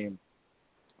All-Star game.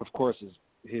 Of course,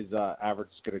 his average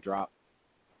is going to drop.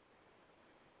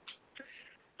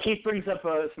 Keith brings up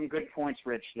some good points,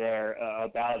 Rich, there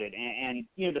about it. And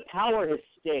the power has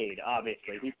stayed,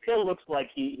 obviously. He still looks like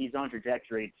he's on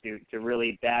trajectory to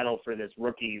really battle for this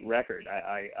rookie record,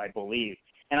 I believe.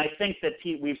 And I think that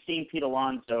we've seen Pete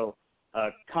Alonso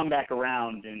come back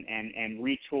around and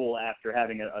retool after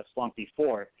having a slump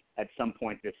before at some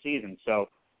point this season. So,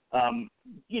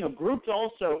 grouped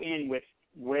also in with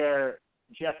where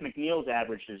Jeff McNeil's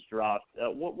average has dropped.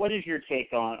 What is your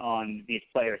take on these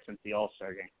players since the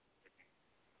All-Star game?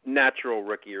 Natural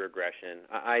rookie regression.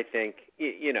 I think,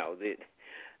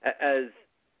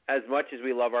 as much as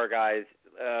we love our guys,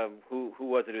 who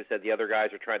was it who said the other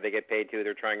guys they get paid too,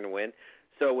 they're trying to win.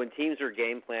 So when teams are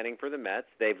game planning for the Mets,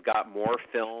 they've got more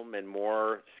film and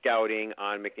more scouting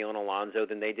on McNeil and Alonso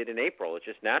than they did in April. It's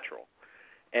just natural.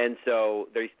 And so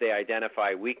they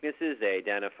identify weaknesses. They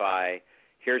identify,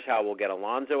 here's how we'll get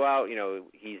Alonso out.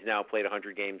 He's now played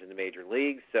 100 games in the major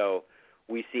leagues, so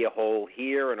we see a hole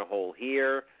here and a hole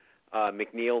here.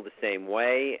 McNeil the same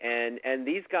way. And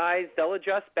these guys, they'll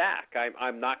adjust back.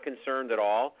 I'm not concerned at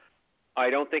all.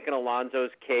 I don't think in Alonso's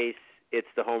case it's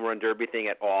the home run derby thing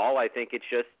at all. I think it's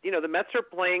just, the Mets are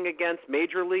playing against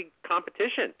major league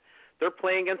competition. They're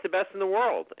playing against the best in the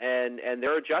world, and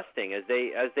they're adjusting as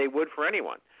they would for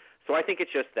anyone. So I think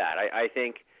it's just that. I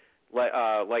think, like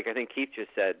I think Keith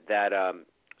just said, that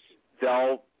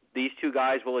these two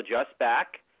guys will adjust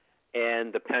back,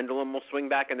 and the pendulum will swing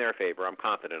back in their favor. I'm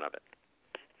confident of it.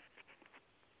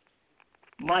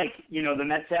 Mike, the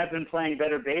Mets have been playing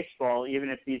better baseball, even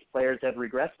if these players have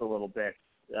regressed a little bit.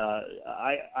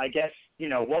 I guess,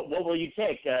 what will you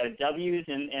take? W's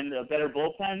and a better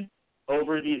bullpen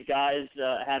over these guys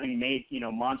having made,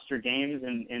 monster games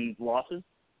and losses?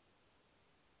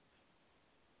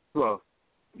 Well,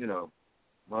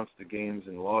 monster games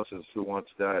and losses, who wants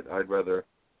that? I'd rather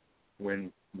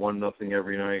win 1-0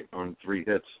 every night on 3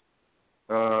 hits.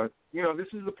 This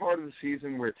is the part of the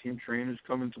season where team trainers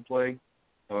come into play.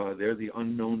 They're the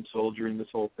unknown soldier in this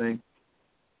whole thing.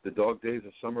 The dog days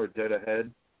of summer are dead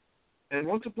ahead. And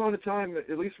once upon a time,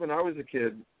 at least when I was a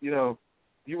kid, you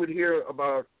would hear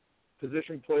about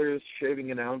position players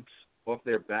shaving an ounce off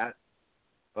their bat.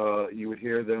 You would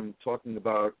hear them talking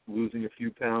about losing a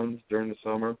few pounds during the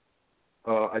summer.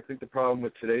 I think the problem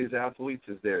with today's athletes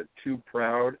is they're too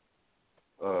proud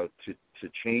to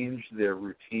change their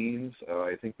routines.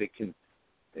 I think they can,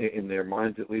 in their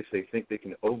minds at least, they think they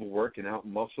can overwork and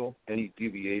outmuscle any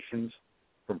deviations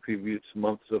from previous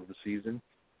months of the season.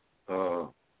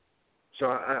 So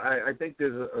I think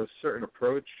there's a certain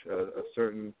approach, a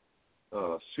certain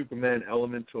Superman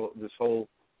element to this whole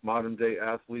modern-day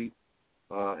athlete.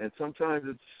 And sometimes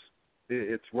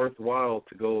it's worthwhile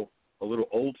to go a little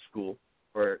old school,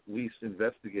 or at least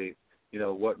investigate,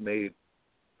 what made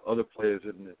other players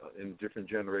in different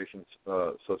generations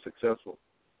so successful.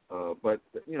 But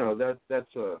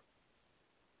that's a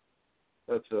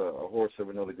horse of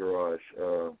another garage.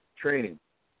 Training,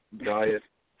 diet,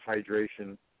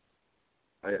 hydration.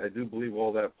 I do believe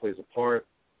all that plays a part.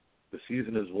 The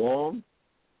season is long,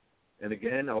 and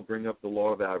again, I'll bring up the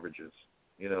law of averages.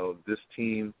 This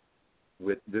team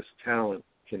with this talent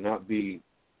cannot be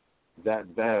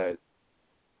that bad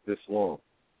this long.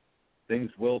 Things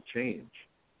will change.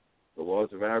 The laws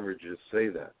of averages say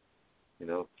that.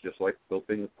 Just like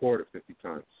flipping a quarter 50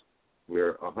 times.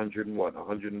 We're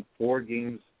 104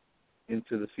 games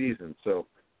into the season. So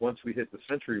once we hit the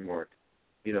century mark,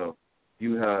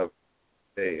 you have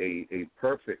a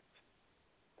perfect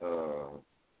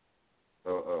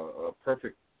a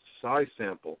perfect size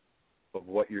sample of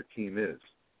what your team is.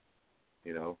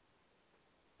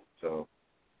 So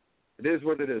it is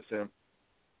what it is, Sam.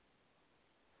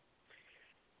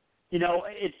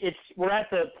 We're at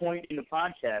the point in the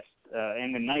podcast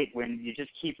and the night when you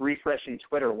just keep refreshing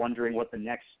Twitter, wondering what the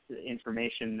next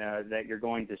information that you're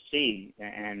going to see,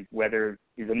 and whether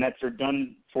the Mets are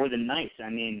done for the night. I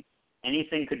mean,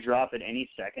 anything could drop at any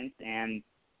second, and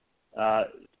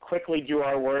quickly do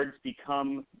our words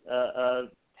become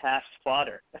past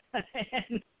fodder.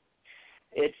 And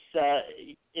it's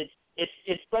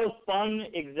both fun,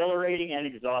 exhilarating, and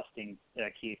exhausting,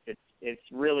 Keith.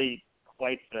 It's really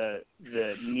quite the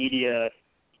media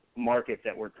market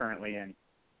that we're currently in.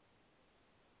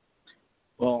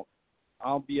 Well,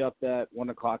 I'll be up at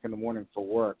 1:00 in the morning for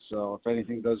work, so if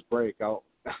anything does break,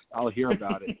 I'll hear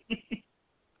about it.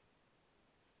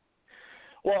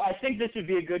 Well, I think this would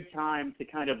be a good time to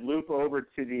kind of loop over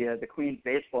to the Queens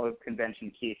Baseball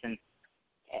Convention, Keith. And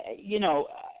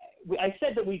I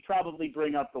said that we'd probably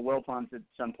bring up the Wilpons at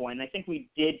some point, and I think we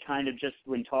did kind of just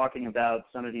when talking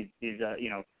about some of these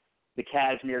the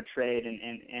Kazmir trade,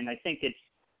 and I think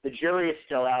the jury is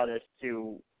still out as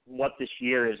to what this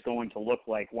year is going to look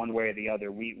like one way or the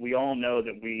other. We all know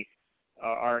that we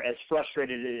are as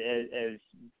frustrated as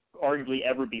arguably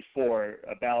ever before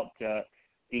about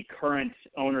the current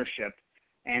ownership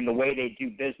and the way they do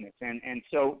business. And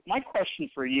so my question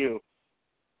for you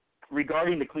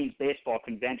regarding the Queens Baseball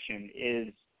Convention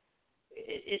is,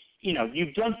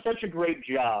 you've done such a great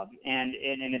job, and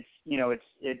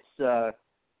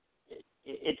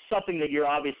it's something that you're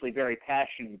obviously very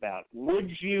passionate about.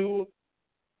 Would you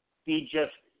be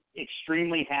just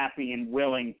extremely happy and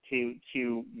willing to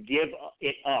give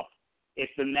it up if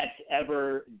the Mets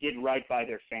ever did right by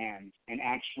their fans and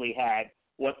actually had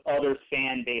what other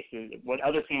fan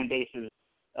bases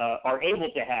are able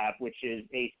to have, which is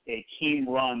a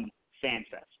team-run fan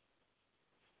fest?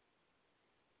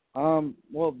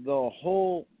 Well, the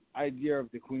whole idea of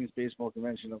the Queens Baseball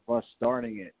Convention, of us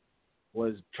starting it,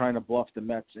 was trying to bluff the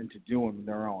Mets into doing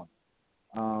their own.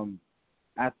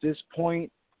 At this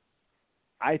point,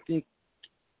 I think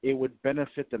it would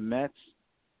benefit the Mets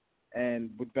and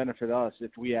would benefit us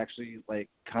if we actually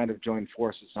kind of join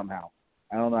forces somehow.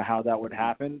 I don't know how that would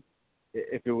happen,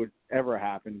 if it would ever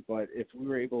happen, but if we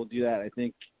were able to do that, I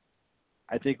think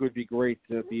it would be great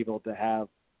to be able to have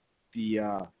the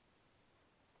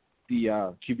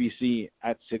QBC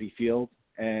at Citi Field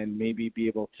and maybe be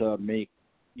able to make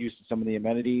use of some of the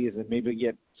amenities and maybe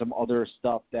get some other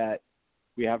stuff that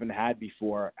we haven't had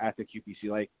before at the QBC.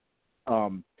 Like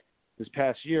this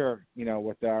past year,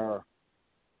 with our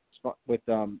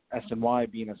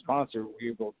SNY being a sponsor, we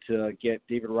were able to get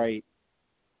David Wright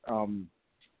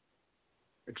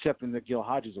accepting the Gil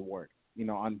Hodges Award,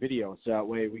 on video, so that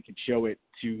way we could show it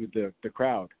to the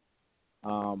crowd.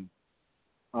 The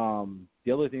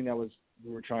other thing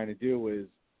we were trying to do was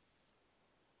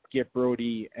get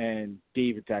Brody and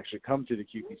David to actually come to the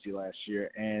QBC last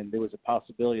year, and there was a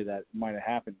possibility that it might have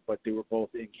happened, but they were both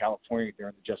in California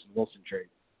during the Justin Wilson trade.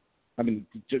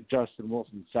 Justin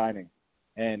Wilson signing.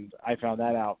 And I found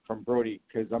that out from Brody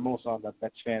because I'm also on the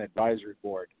Mets fan advisory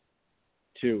board,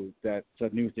 too. That's a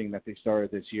new thing that they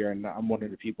started this year, and I'm one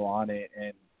of the people on it.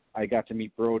 And I got to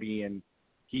meet Brody, and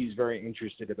he's very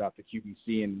interested about the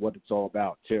QBC and what it's all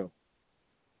about, too.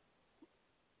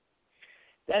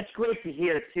 That's great to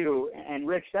hear, too. And,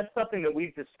 Rich, that's something that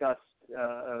we've discussed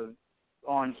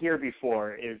on here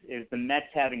before is the Mets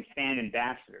having fan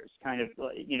ambassadors, kind of,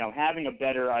 having a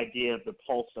better idea of the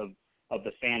pulse of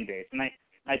the fan base. And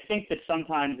I think that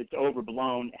sometimes it's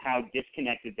overblown how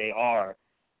disconnected they are.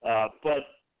 But,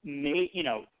 we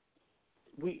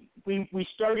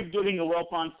started giving the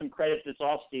Wilpons some credit this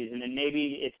offseason, and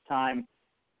maybe it's time,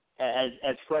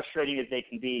 as frustrating as they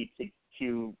can be,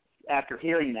 to after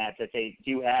hearing that they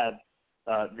do have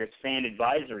this fan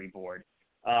advisory board,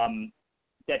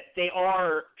 that they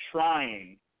are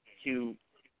trying to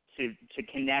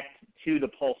connect to the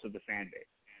pulse of the fan base.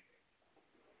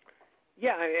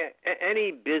 Yeah,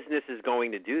 any business is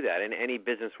going to do that, and any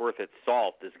business worth its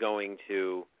salt is going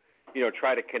to,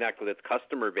 try to connect with its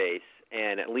customer base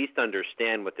and at least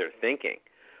understand what they're thinking.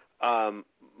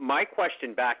 My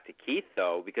question back to Keith,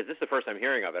 though, because this is the first I'm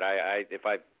hearing of it.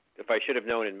 If I should have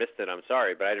known and missed it, I'm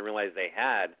sorry, but I didn't realize they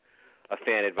had a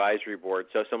fan advisory board.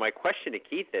 So my question to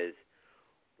Keith is,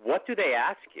 what do they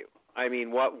ask you? I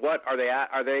mean, what are they?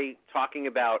 Are they talking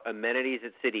about amenities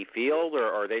at Citi Field, or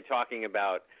are they talking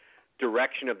about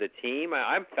direction of the team?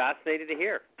 I'm fascinated to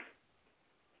hear.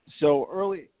 So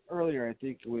earlier, I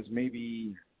think it was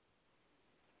maybe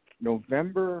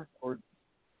November, or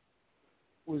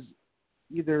was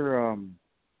either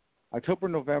October,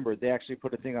 November. They actually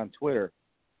put a thing on Twitter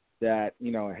that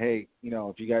hey,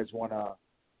 if you guys wanna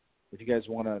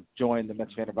join the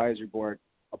Mets fan advisory board,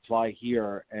 apply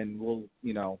here, and we'll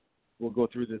go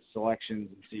through the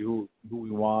selections and see who we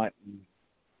want,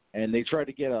 and they try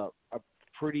to get a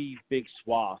pretty big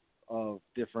swath of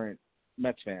different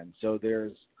Mets fans. So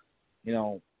there's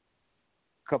a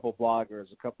couple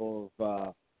bloggers, a couple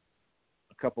of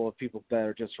people that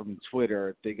are just from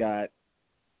Twitter. They got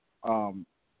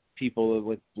people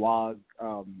with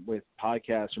with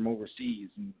podcasts from overseas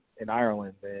in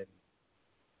Ireland, and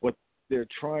what they're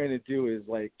trying to do is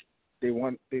they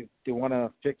want to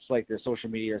fix their social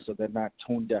media so they're not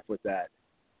tone deaf with that.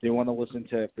 They want to listen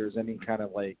to if there's any kind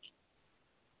of like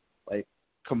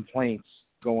complaints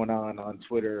going on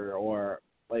Twitter or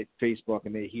Facebook,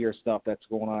 and they hear stuff that's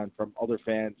going on from other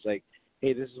fans hey,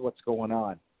 this is what's going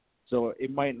on. So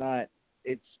it might not,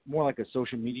 it's more like a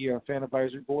social media fan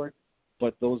advisory board,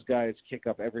 but those guys kick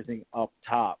up everything up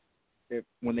top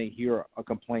when they hear a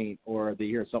complaint or they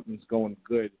hear something's going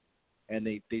good, and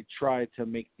they try to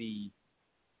make the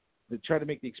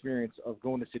experience of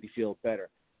going to Citi Field better.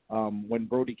 When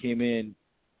Brody came in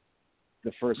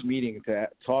the first meeting to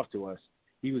talk to us,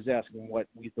 he was asking what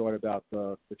we thought about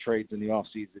the trades in the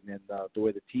offseason and the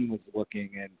way the team was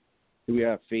looking, and do we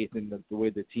have faith in the way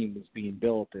the team was being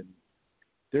built. And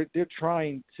they're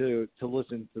trying to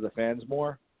listen to the fans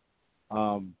more.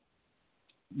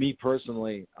 Me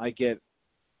personally, I get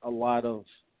a lot of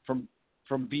from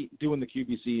doing the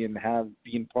QBC and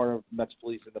being part of Mets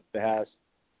Police in the past,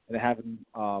 and having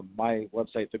my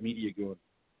website, The Media Goon,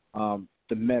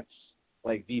 the Mets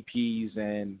VPs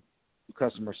and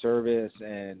customer service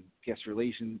and guest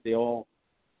relations, they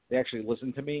actually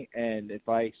listen to me. And if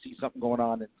I see something going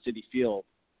on in Citi Field,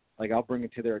 I'll bring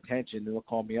it to their attention, and they'll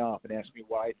call me up and ask me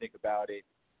what I think about it,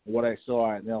 what I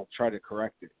saw, and they'll try to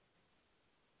correct it.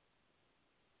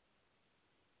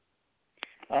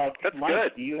 That's Mike,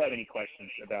 good. do you have any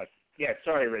questions about? Yeah,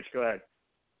 sorry, Rich, go ahead.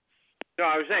 No,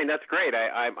 I was saying that's great.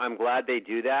 I'm glad they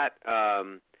do that.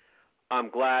 I'm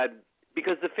glad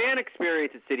because the fan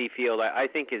experience at Citi Field, I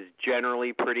think, is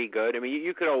generally pretty good. I mean,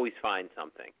 you could always find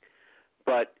something,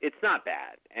 but it's not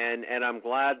bad. And I'm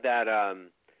glad that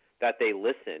that they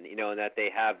listen, and that they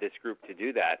have this group to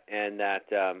do that, and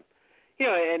that and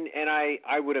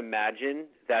I would imagine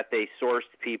that they sourced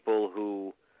people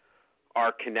who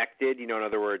are connected, in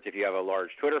other words, if you have a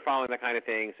large Twitter following, that kind of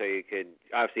thing, so you could,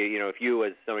 obviously, if you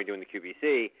as somebody doing the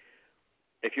QBC,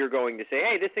 if you're going to say,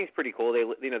 hey, this thing's pretty cool,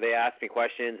 they ask me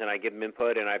questions and I give them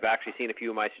input, and I've actually seen a few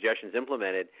of my suggestions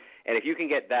implemented. And if you can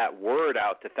get that word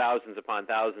out to thousands upon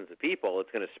thousands of people,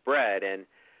 it's going to spread, and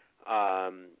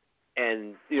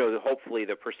hopefully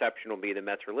the perception will be the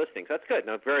Mets are listening. So that's good.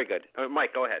 No, very good.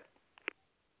 Mike, go ahead.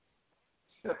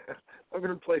 I'm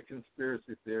going to play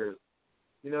conspiracy theorist.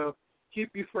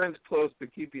 Keep your friends close,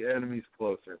 but keep your enemies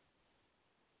closer.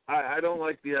 I don't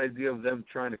like the idea of them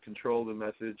trying to control the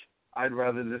message. I'd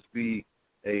rather this be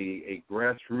a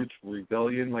grassroots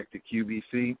rebellion like the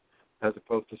QBC as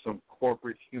opposed to some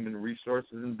corporate human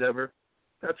resources endeavor.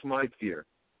 That's my fear,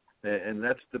 and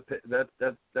that's the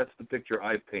picture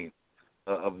I paint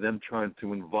of them trying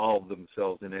to involve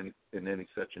themselves in any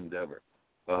such endeavor.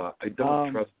 I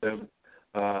don't trust them.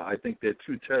 I think they're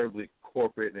too terribly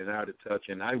corporate and out of touch,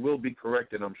 and I will be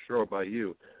corrected, I'm sure, by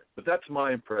you. But that's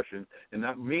my impression, and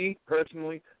not me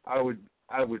personally. I would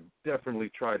definitely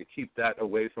try to keep that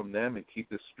away from them and keep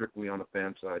this strictly on the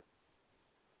fan side.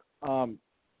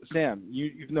 Sam,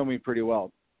 you've known me pretty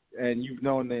well, and you've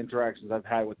known the interactions I've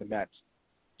had with the Mets.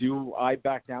 Do I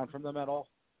back down from them at all?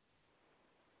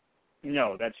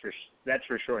 No, that's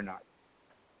for sure not.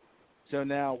 So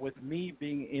now, with me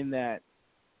being in that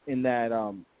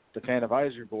the fan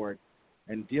advisory board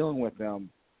and dealing with them,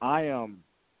 I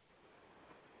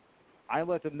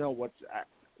let them know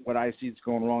what I see is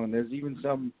going wrong. And there's even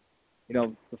some,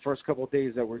 the first couple of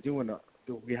days that we're doing,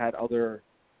 we had other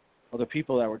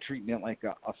people that were treating it like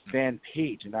a fan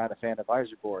page and not a fan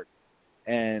advisory board.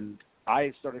 And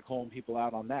I started calling people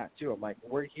out on that too. I'm like,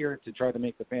 we're here to try to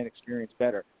make the fan experience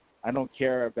better. I don't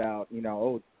care about,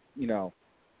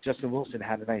 Justin Wilson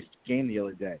had a nice game the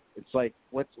other day. It's like,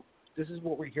 this is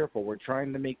what we're here for. We're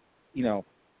trying to make, the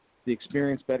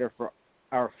experience better for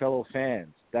our fellow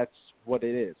fans. That's what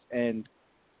it is. And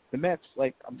the Mets,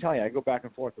 like I'm telling you, I go back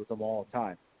and forth with them all the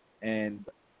time. And,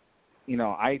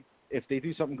 if they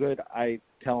do something good, I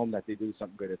tell them that they do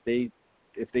something good.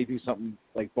 If they do something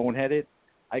like boneheaded,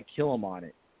 I kill them on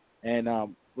it.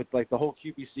 And with like the whole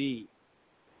QBC,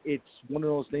 it's one of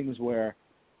those things where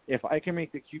if I can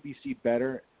make the QBC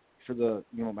better for the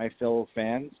my fellow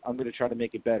fans, I'm going to try to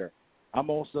make it better. I'm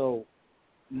also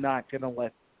not going to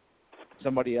let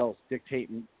somebody else dictate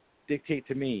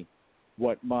to me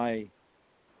what my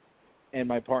and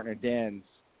my partner Dan's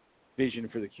vision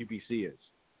for the QBC is.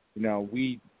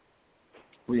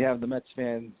 We have the Mets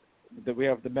fans, that we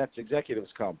have the Mets executives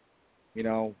come.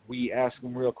 We ask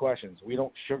them real questions. We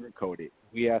don't sugarcoat it.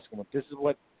 We ask them, this is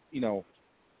what,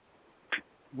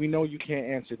 we know you can't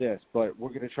answer this, but we're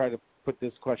going to try to put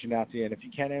this question out to you, and if you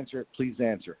can't answer it, please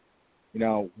answer.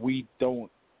 We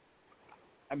don't,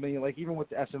 even with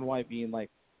the SNY being like,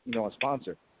 a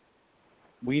sponsor,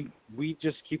 we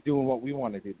just keep doing what we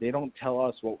want to do. They don't tell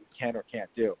us what we can or can't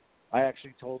do. I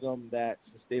actually told them that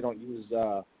since they don't use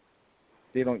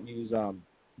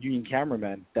union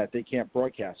cameramen, that they can't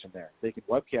broadcast from there. They can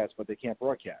webcast, but they can't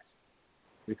broadcast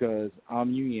because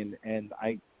I'm union and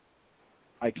I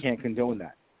can't condone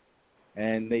that.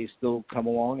 And they still come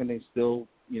along and they still,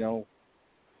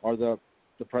 are the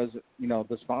president,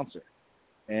 the sponsor.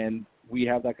 And we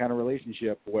have that kind of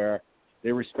relationship where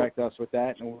they respect us with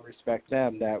that and we respect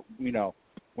them, that,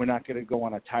 we're not going to go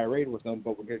on a tirade with them,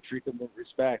 but we're going to treat them with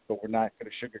respect, but we're not going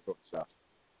to sugarcoat stuff.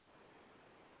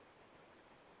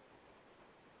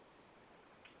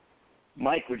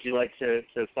 Mike, would you like to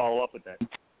follow up with that?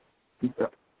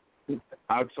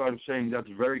 Outside of saying that's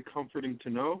very comforting to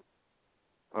know,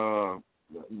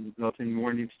 nothing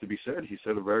more needs to be said. He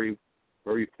said it very,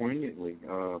 very poignantly.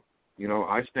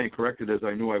 I stand corrected as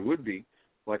I knew I would be.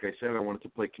 Like I said, I wanted to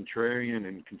play contrarian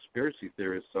and conspiracy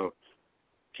theorist. So,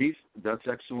 Keith, that's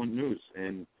excellent news.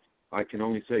 And I can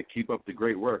only say keep up the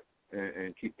great work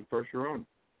and keep the pressure on.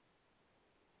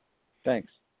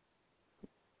 Thanks.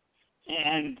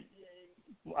 And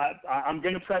I'm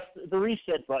going to press the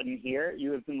reset button here.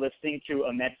 You have been listening to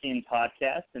a Metsian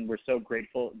podcast, and we're so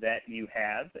grateful that you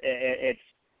have.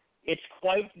 It's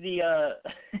quite the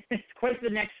it's quite the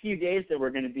next few days that we're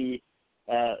going to be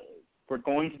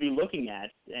looking at,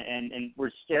 and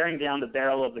we're staring down the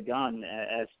barrel of the gun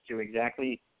as to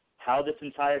exactly how this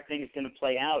entire thing is going to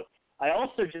play out. I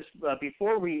also just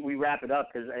before we wrap it up,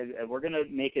 because we're going to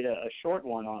make it a short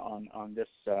one on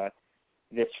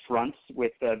this front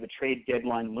with the trade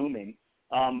deadline looming.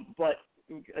 But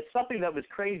something that was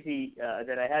crazy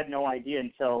that I had no idea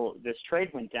until this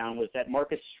trade went down was that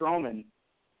Marcus Stroman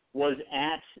was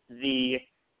at the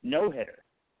no-hitter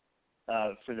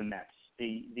for the Mets,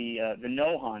 the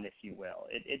no-hunt, if you will.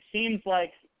 It seems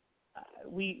like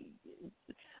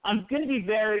I'm going to be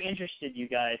very interested, you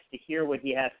guys, to hear what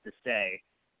he has to say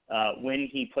when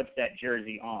he puts that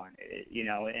jersey on, you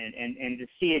know, and to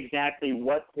see exactly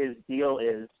what his deal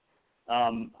is.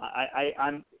 I'm.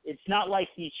 It's not like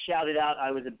he shouted out, "I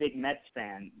was a big Mets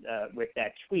fan" with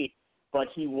that tweet, but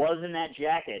he was in that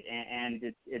jacket,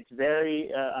 and it's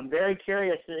very. I'm very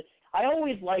curious. I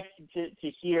always like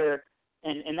to hear,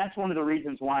 and that's one of the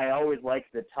reasons why I always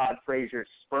liked that Todd Frazier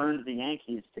spurned the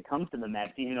Yankees to come to the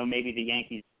Mets, even though maybe the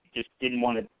Yankees just didn't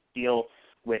want to deal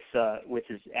with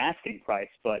his asking price,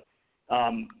 but.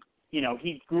 You know,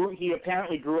 he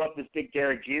apparently grew up this big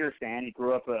Derek Jeter fan. He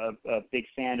grew up a big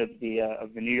fan of the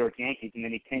New York Yankees, and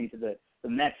then he came to the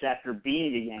Mets after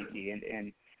being a Yankee.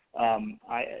 And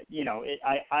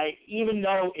I even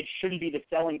though it shouldn't be the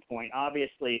selling point,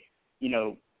 obviously, you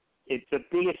know, it's the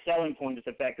biggest selling point is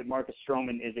the fact that Marcus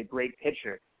Stroman is a great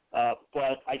pitcher.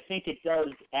 But I think it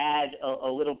does add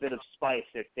a little bit of spice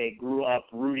if they grew up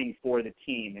rooting for the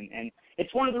team, and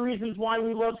it's one of the reasons why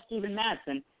we love Steven Matz.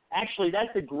 And actually,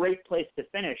 that's a great place to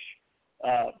finish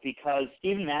because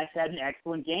Steven Matz had an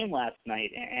excellent game last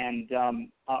night. And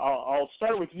I'll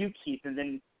start with you, Keith, and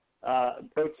then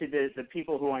go to the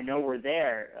people who I know were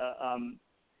there.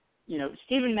 You know,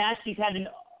 Steven Matz, he's had an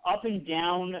up and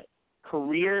down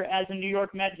career as a New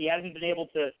York Met. He hasn't been able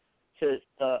to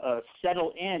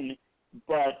settle in,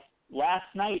 but last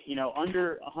night, you know,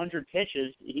 under 100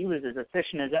 pitches, he was as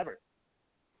efficient as ever.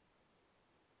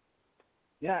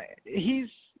 Yeah, he's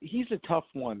a tough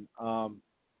one.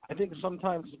 I think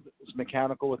sometimes it's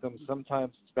mechanical with him,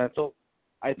 sometimes it's mental.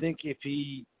 I think if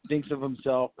he thinks of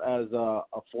himself as a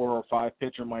 4 or 5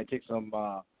 pitcher, might take some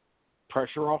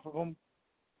pressure off of him.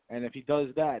 And if he does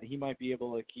that, he might be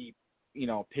able to keep, you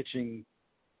know, pitching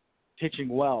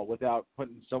well without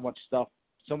putting so much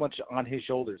on his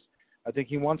shoulders. I think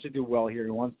he wants to do well here.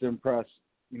 He wants to impress,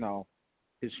 you know,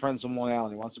 his friends from Long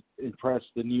Island. He wants to impress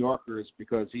the New Yorkers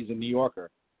because he's a New Yorker.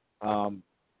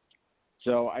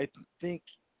 So I think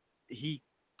he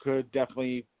could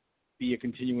definitely be a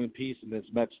continuing piece in this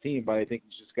Mets team, but I think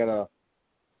he's just got to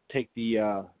take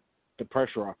the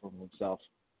pressure off of himself.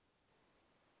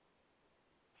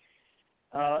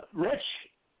 Rich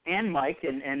and Mike,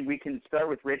 and we can start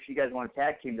with Rich. You guys want to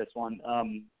tag team this one?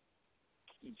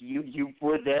 You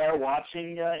were there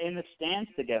watching in the stands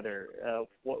together.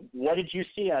 What did you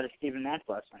see out of Steven Matz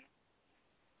last night?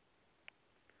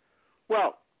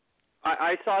 Well,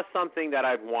 I saw something that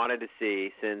I've wanted to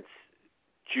see since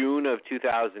June of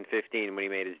 2015 when he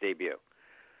made his debut.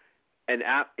 And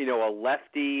a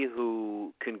lefty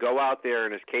who can go out there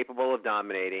and is capable of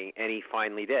dominating, and he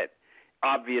finally did.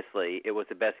 Obviously, it was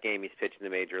the best game he's pitched in the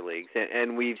major leagues,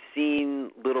 and we've seen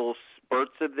little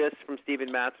spurts of this from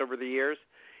Steven Matz over the years.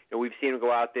 You know, we've seen him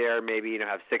go out there, maybe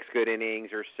have 6 good innings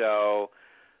or so.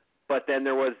 But then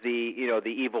there was the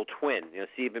evil twin. You know,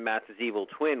 Steven Matz's evil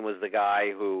twin was the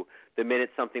guy who, the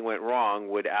minute something went wrong,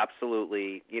 would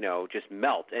absolutely, just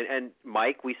melt. And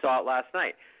Mike, we saw it last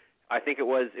night. I think it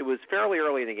was fairly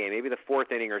early in the game, maybe the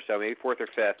 4th inning or so, maybe 4th or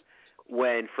 5th,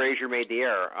 when Frazier made the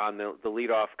error on the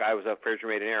leadoff guy was up. Frazier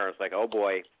made an error. It was like, oh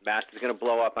boy, Matz is going to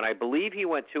blow up. And I believe he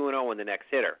went 2-0 in the next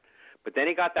hitter. But then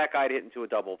he got that guy to hit into a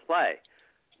double play.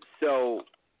 So,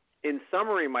 in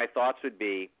summary, my thoughts would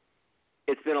be,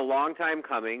 it's been a long time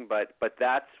coming, but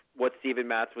that's what Steven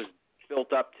Matz was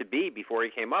built up to be before he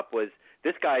came up, was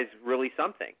this guy's really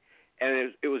something.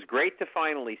 And it was great to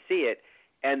finally see it.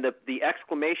 And the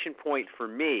exclamation point for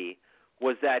me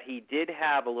was that he did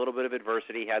have a little bit of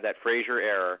adversity. He had that Frazier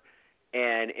error.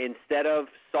 And instead of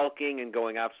sulking and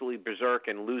going absolutely berserk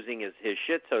and losing his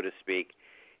shit, so to speak,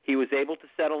 he was able to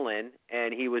settle in,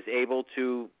 and he was able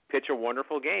to pitch a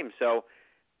wonderful game. So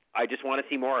I just want to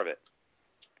see more of it.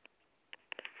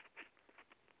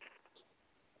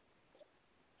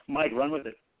 Mike, run with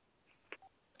it.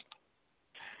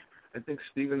 I think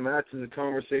Steven Matz is a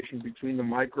conversation between the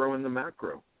micro and the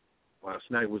macro. Last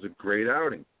night was a great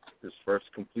outing. His first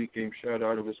complete game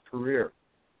shutout of his career.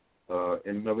 In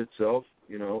and of itself,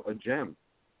 a gem.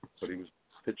 But he was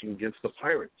pitching against the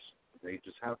Pirates. They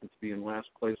just happened to be in last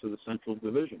place of the Central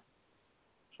Division.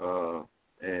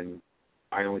 And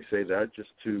I only say that just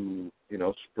to,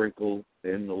 sprinkle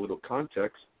in a little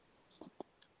context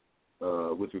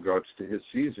with regards to his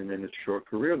season and his short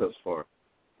career thus far.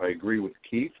 I agree with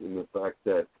Keith in the fact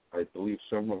that I believe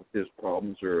some of his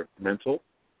problems are mental.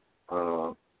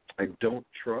 I don't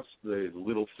trust the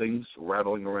little things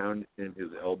rattling around in his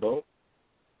elbow.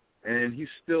 And he's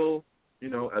still,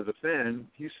 as a fan,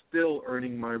 he's still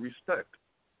earning my respect.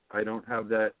 I don't have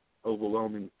that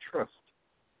overwhelming trust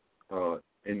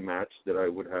in Matz that I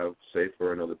would have, say,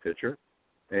 for another pitcher.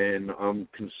 And I'm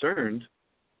concerned,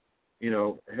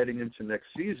 heading into next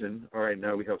season. All right,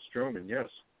 now we have Stroman, yes.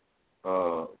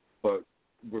 But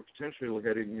we're potentially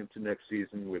heading into next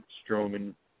season with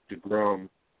Stroman, DeGrom,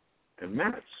 and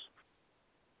Matz.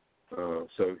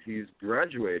 So he's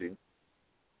graduating,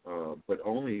 but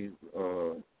only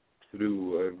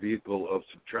through a vehicle of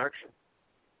subtraction.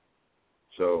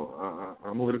 So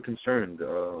I'm a little concerned.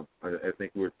 I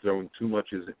think we're throwing too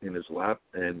much in his lap,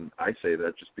 and I say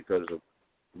that just because of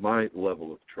my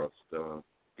level of trust.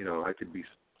 I could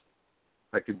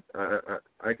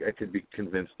be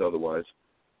convinced otherwise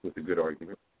with a good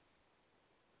argument.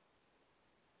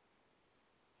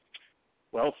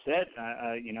 Well said.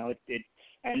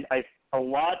 A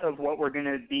lot of what we're going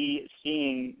to be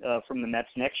seeing from the Mets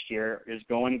next year is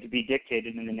going to be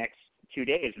dictated in the next 2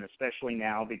 days, and especially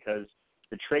now because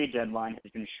the trade deadline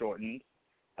has been shortened.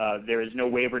 There is no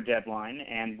waiver deadline,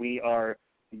 and we are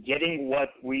getting what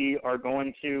we are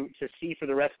going to see for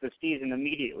the rest of the season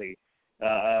immediately.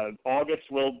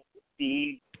 August will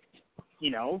be,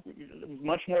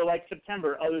 much more like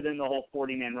September, other than the whole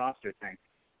 40-man roster thing.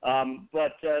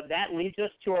 But that leads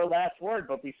us to our last word.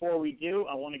 But before we do,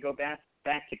 I want to go back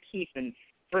to Keith. And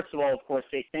first of all, of course,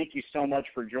 say thank you so much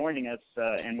for joining us.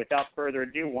 And without further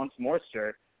ado, once more,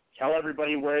 sir, tell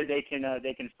everybody where they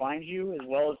can find you, as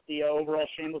well as the overall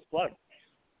shameless plug.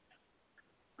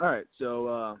 All right,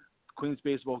 so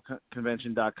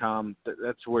QueensBaseballConvention.com.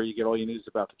 That's where you get all your news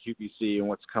about the QBC and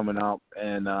what's coming up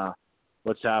and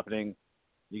what's happening.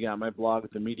 You got my blog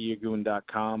at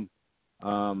themediagoon.com.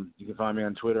 You can find me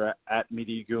on Twitter at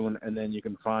MediaGoon, and then you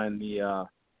can find the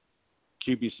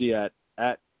QBC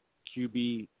at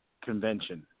QB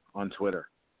Convention on Twitter.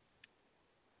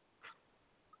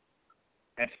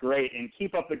 That's great, and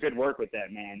keep up the good work with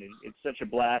that, man. It's such a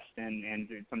blast, and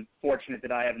it's unfortunate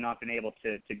that I have not been able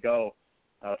to go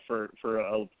for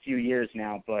a few years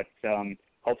now, but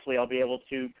hopefully I'll be able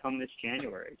to come this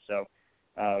January. So,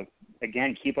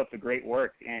 again, keep up the great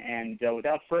work. And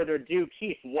without further ado,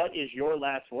 Keith, what is your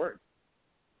last word?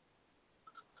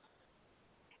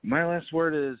 My last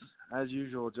word is, as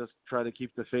usual, just try to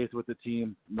keep the faith with the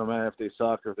team, no matter if they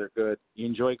suck or if they're good. You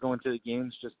enjoy going to the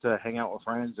games just to hang out with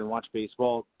friends and watch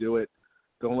baseball, do it.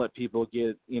 Don't let people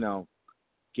get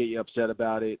you upset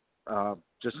about it.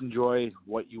 Just enjoy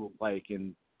what you like,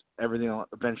 and everything will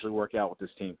eventually work out with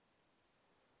this team.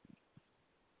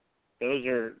 Those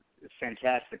are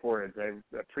fantastic words. I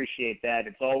appreciate that.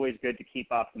 It's always good to keep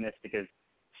optimistic, as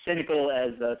cynical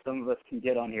as some of us can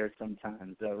get on here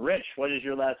sometimes. Rich, what is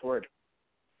your last word?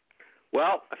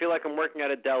 Well, I feel like I'm working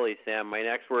at a deli, Sam. My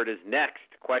next word is next, ?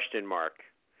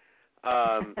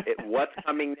 What's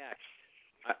coming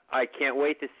next? I can't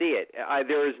wait to see it.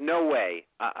 There is no way.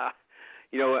 I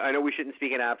know we shouldn't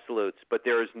speak in absolutes, but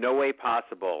there is no way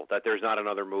possible that there's not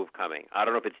another move coming. I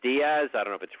don't know if it's Diaz. I don't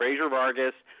know if it's Frazier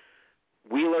Vargas,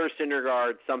 Wheeler,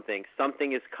 Syndergaard, something.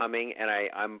 Something is coming, and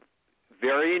I'm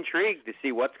very intrigued to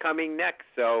see what's coming next.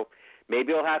 So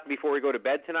maybe it'll happen before we go to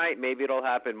bed tonight. Maybe it'll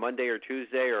happen Monday or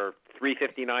Tuesday or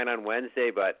 3:59 on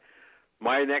Wednesday. But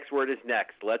my next word is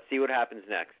next. Let's see what happens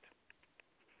next.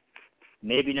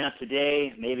 Maybe not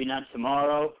today. Maybe not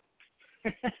tomorrow.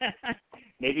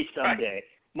 Maybe someday.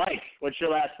 Right. Mike, what's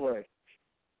your last word?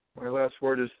 My last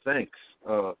word is thanks.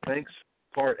 Thanks,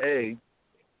 part A,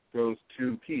 goes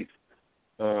to Keith.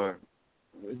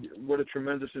 What a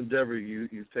tremendous endeavor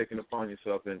you've taken upon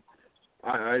yourself, and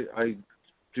I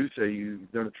do say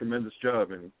you've done a tremendous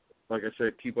job. And like I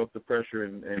said, keep up the pressure,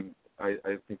 and I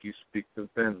think you speak to the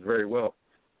fans very well.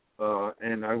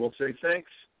 And I will say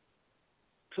thanks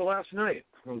to last night.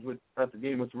 I was at the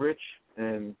game with Rich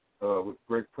and with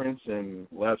Greg Prince, and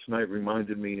last night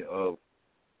reminded me of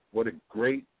what a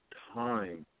great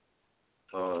time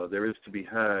there is to be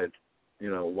had,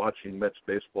 watching Mets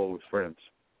baseball with friends.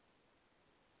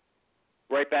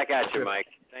 Right back at you, Mike.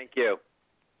 Thank you.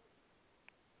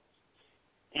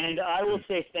 And I will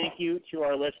say thank you to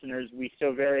our listeners. We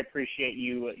so very appreciate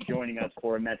you joining us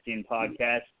for a Metsian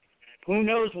podcast. Who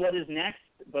knows what is next,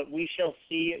 but we shall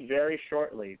see very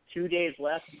shortly. 2 days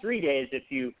left, 3 days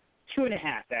 2.5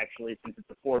 actually, since it's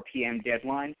a 4 p.m.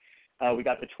 deadline. We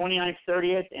got the 29th,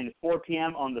 30th, and 4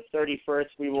 p.m. on the 31st.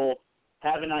 We will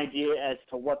have an idea as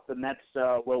to what the Mets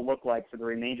will look like for the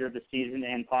remainder of the season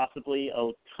and possibly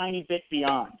a tiny bit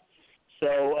beyond.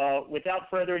 So without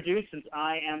further ado, since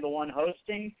I am the one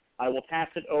hosting, I will pass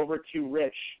it over to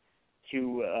Rich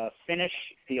to finish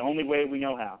the only way we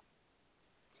know how.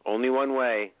 Only one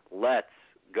way. Let's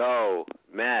go,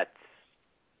 Mets.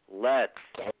 Let's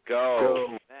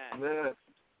go, Mets.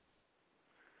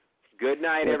 Good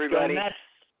night, everybody. Go Mets.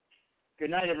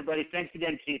 Good night, everybody. Thanks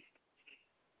again, Keith.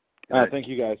 All right, thank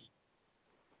you, guys.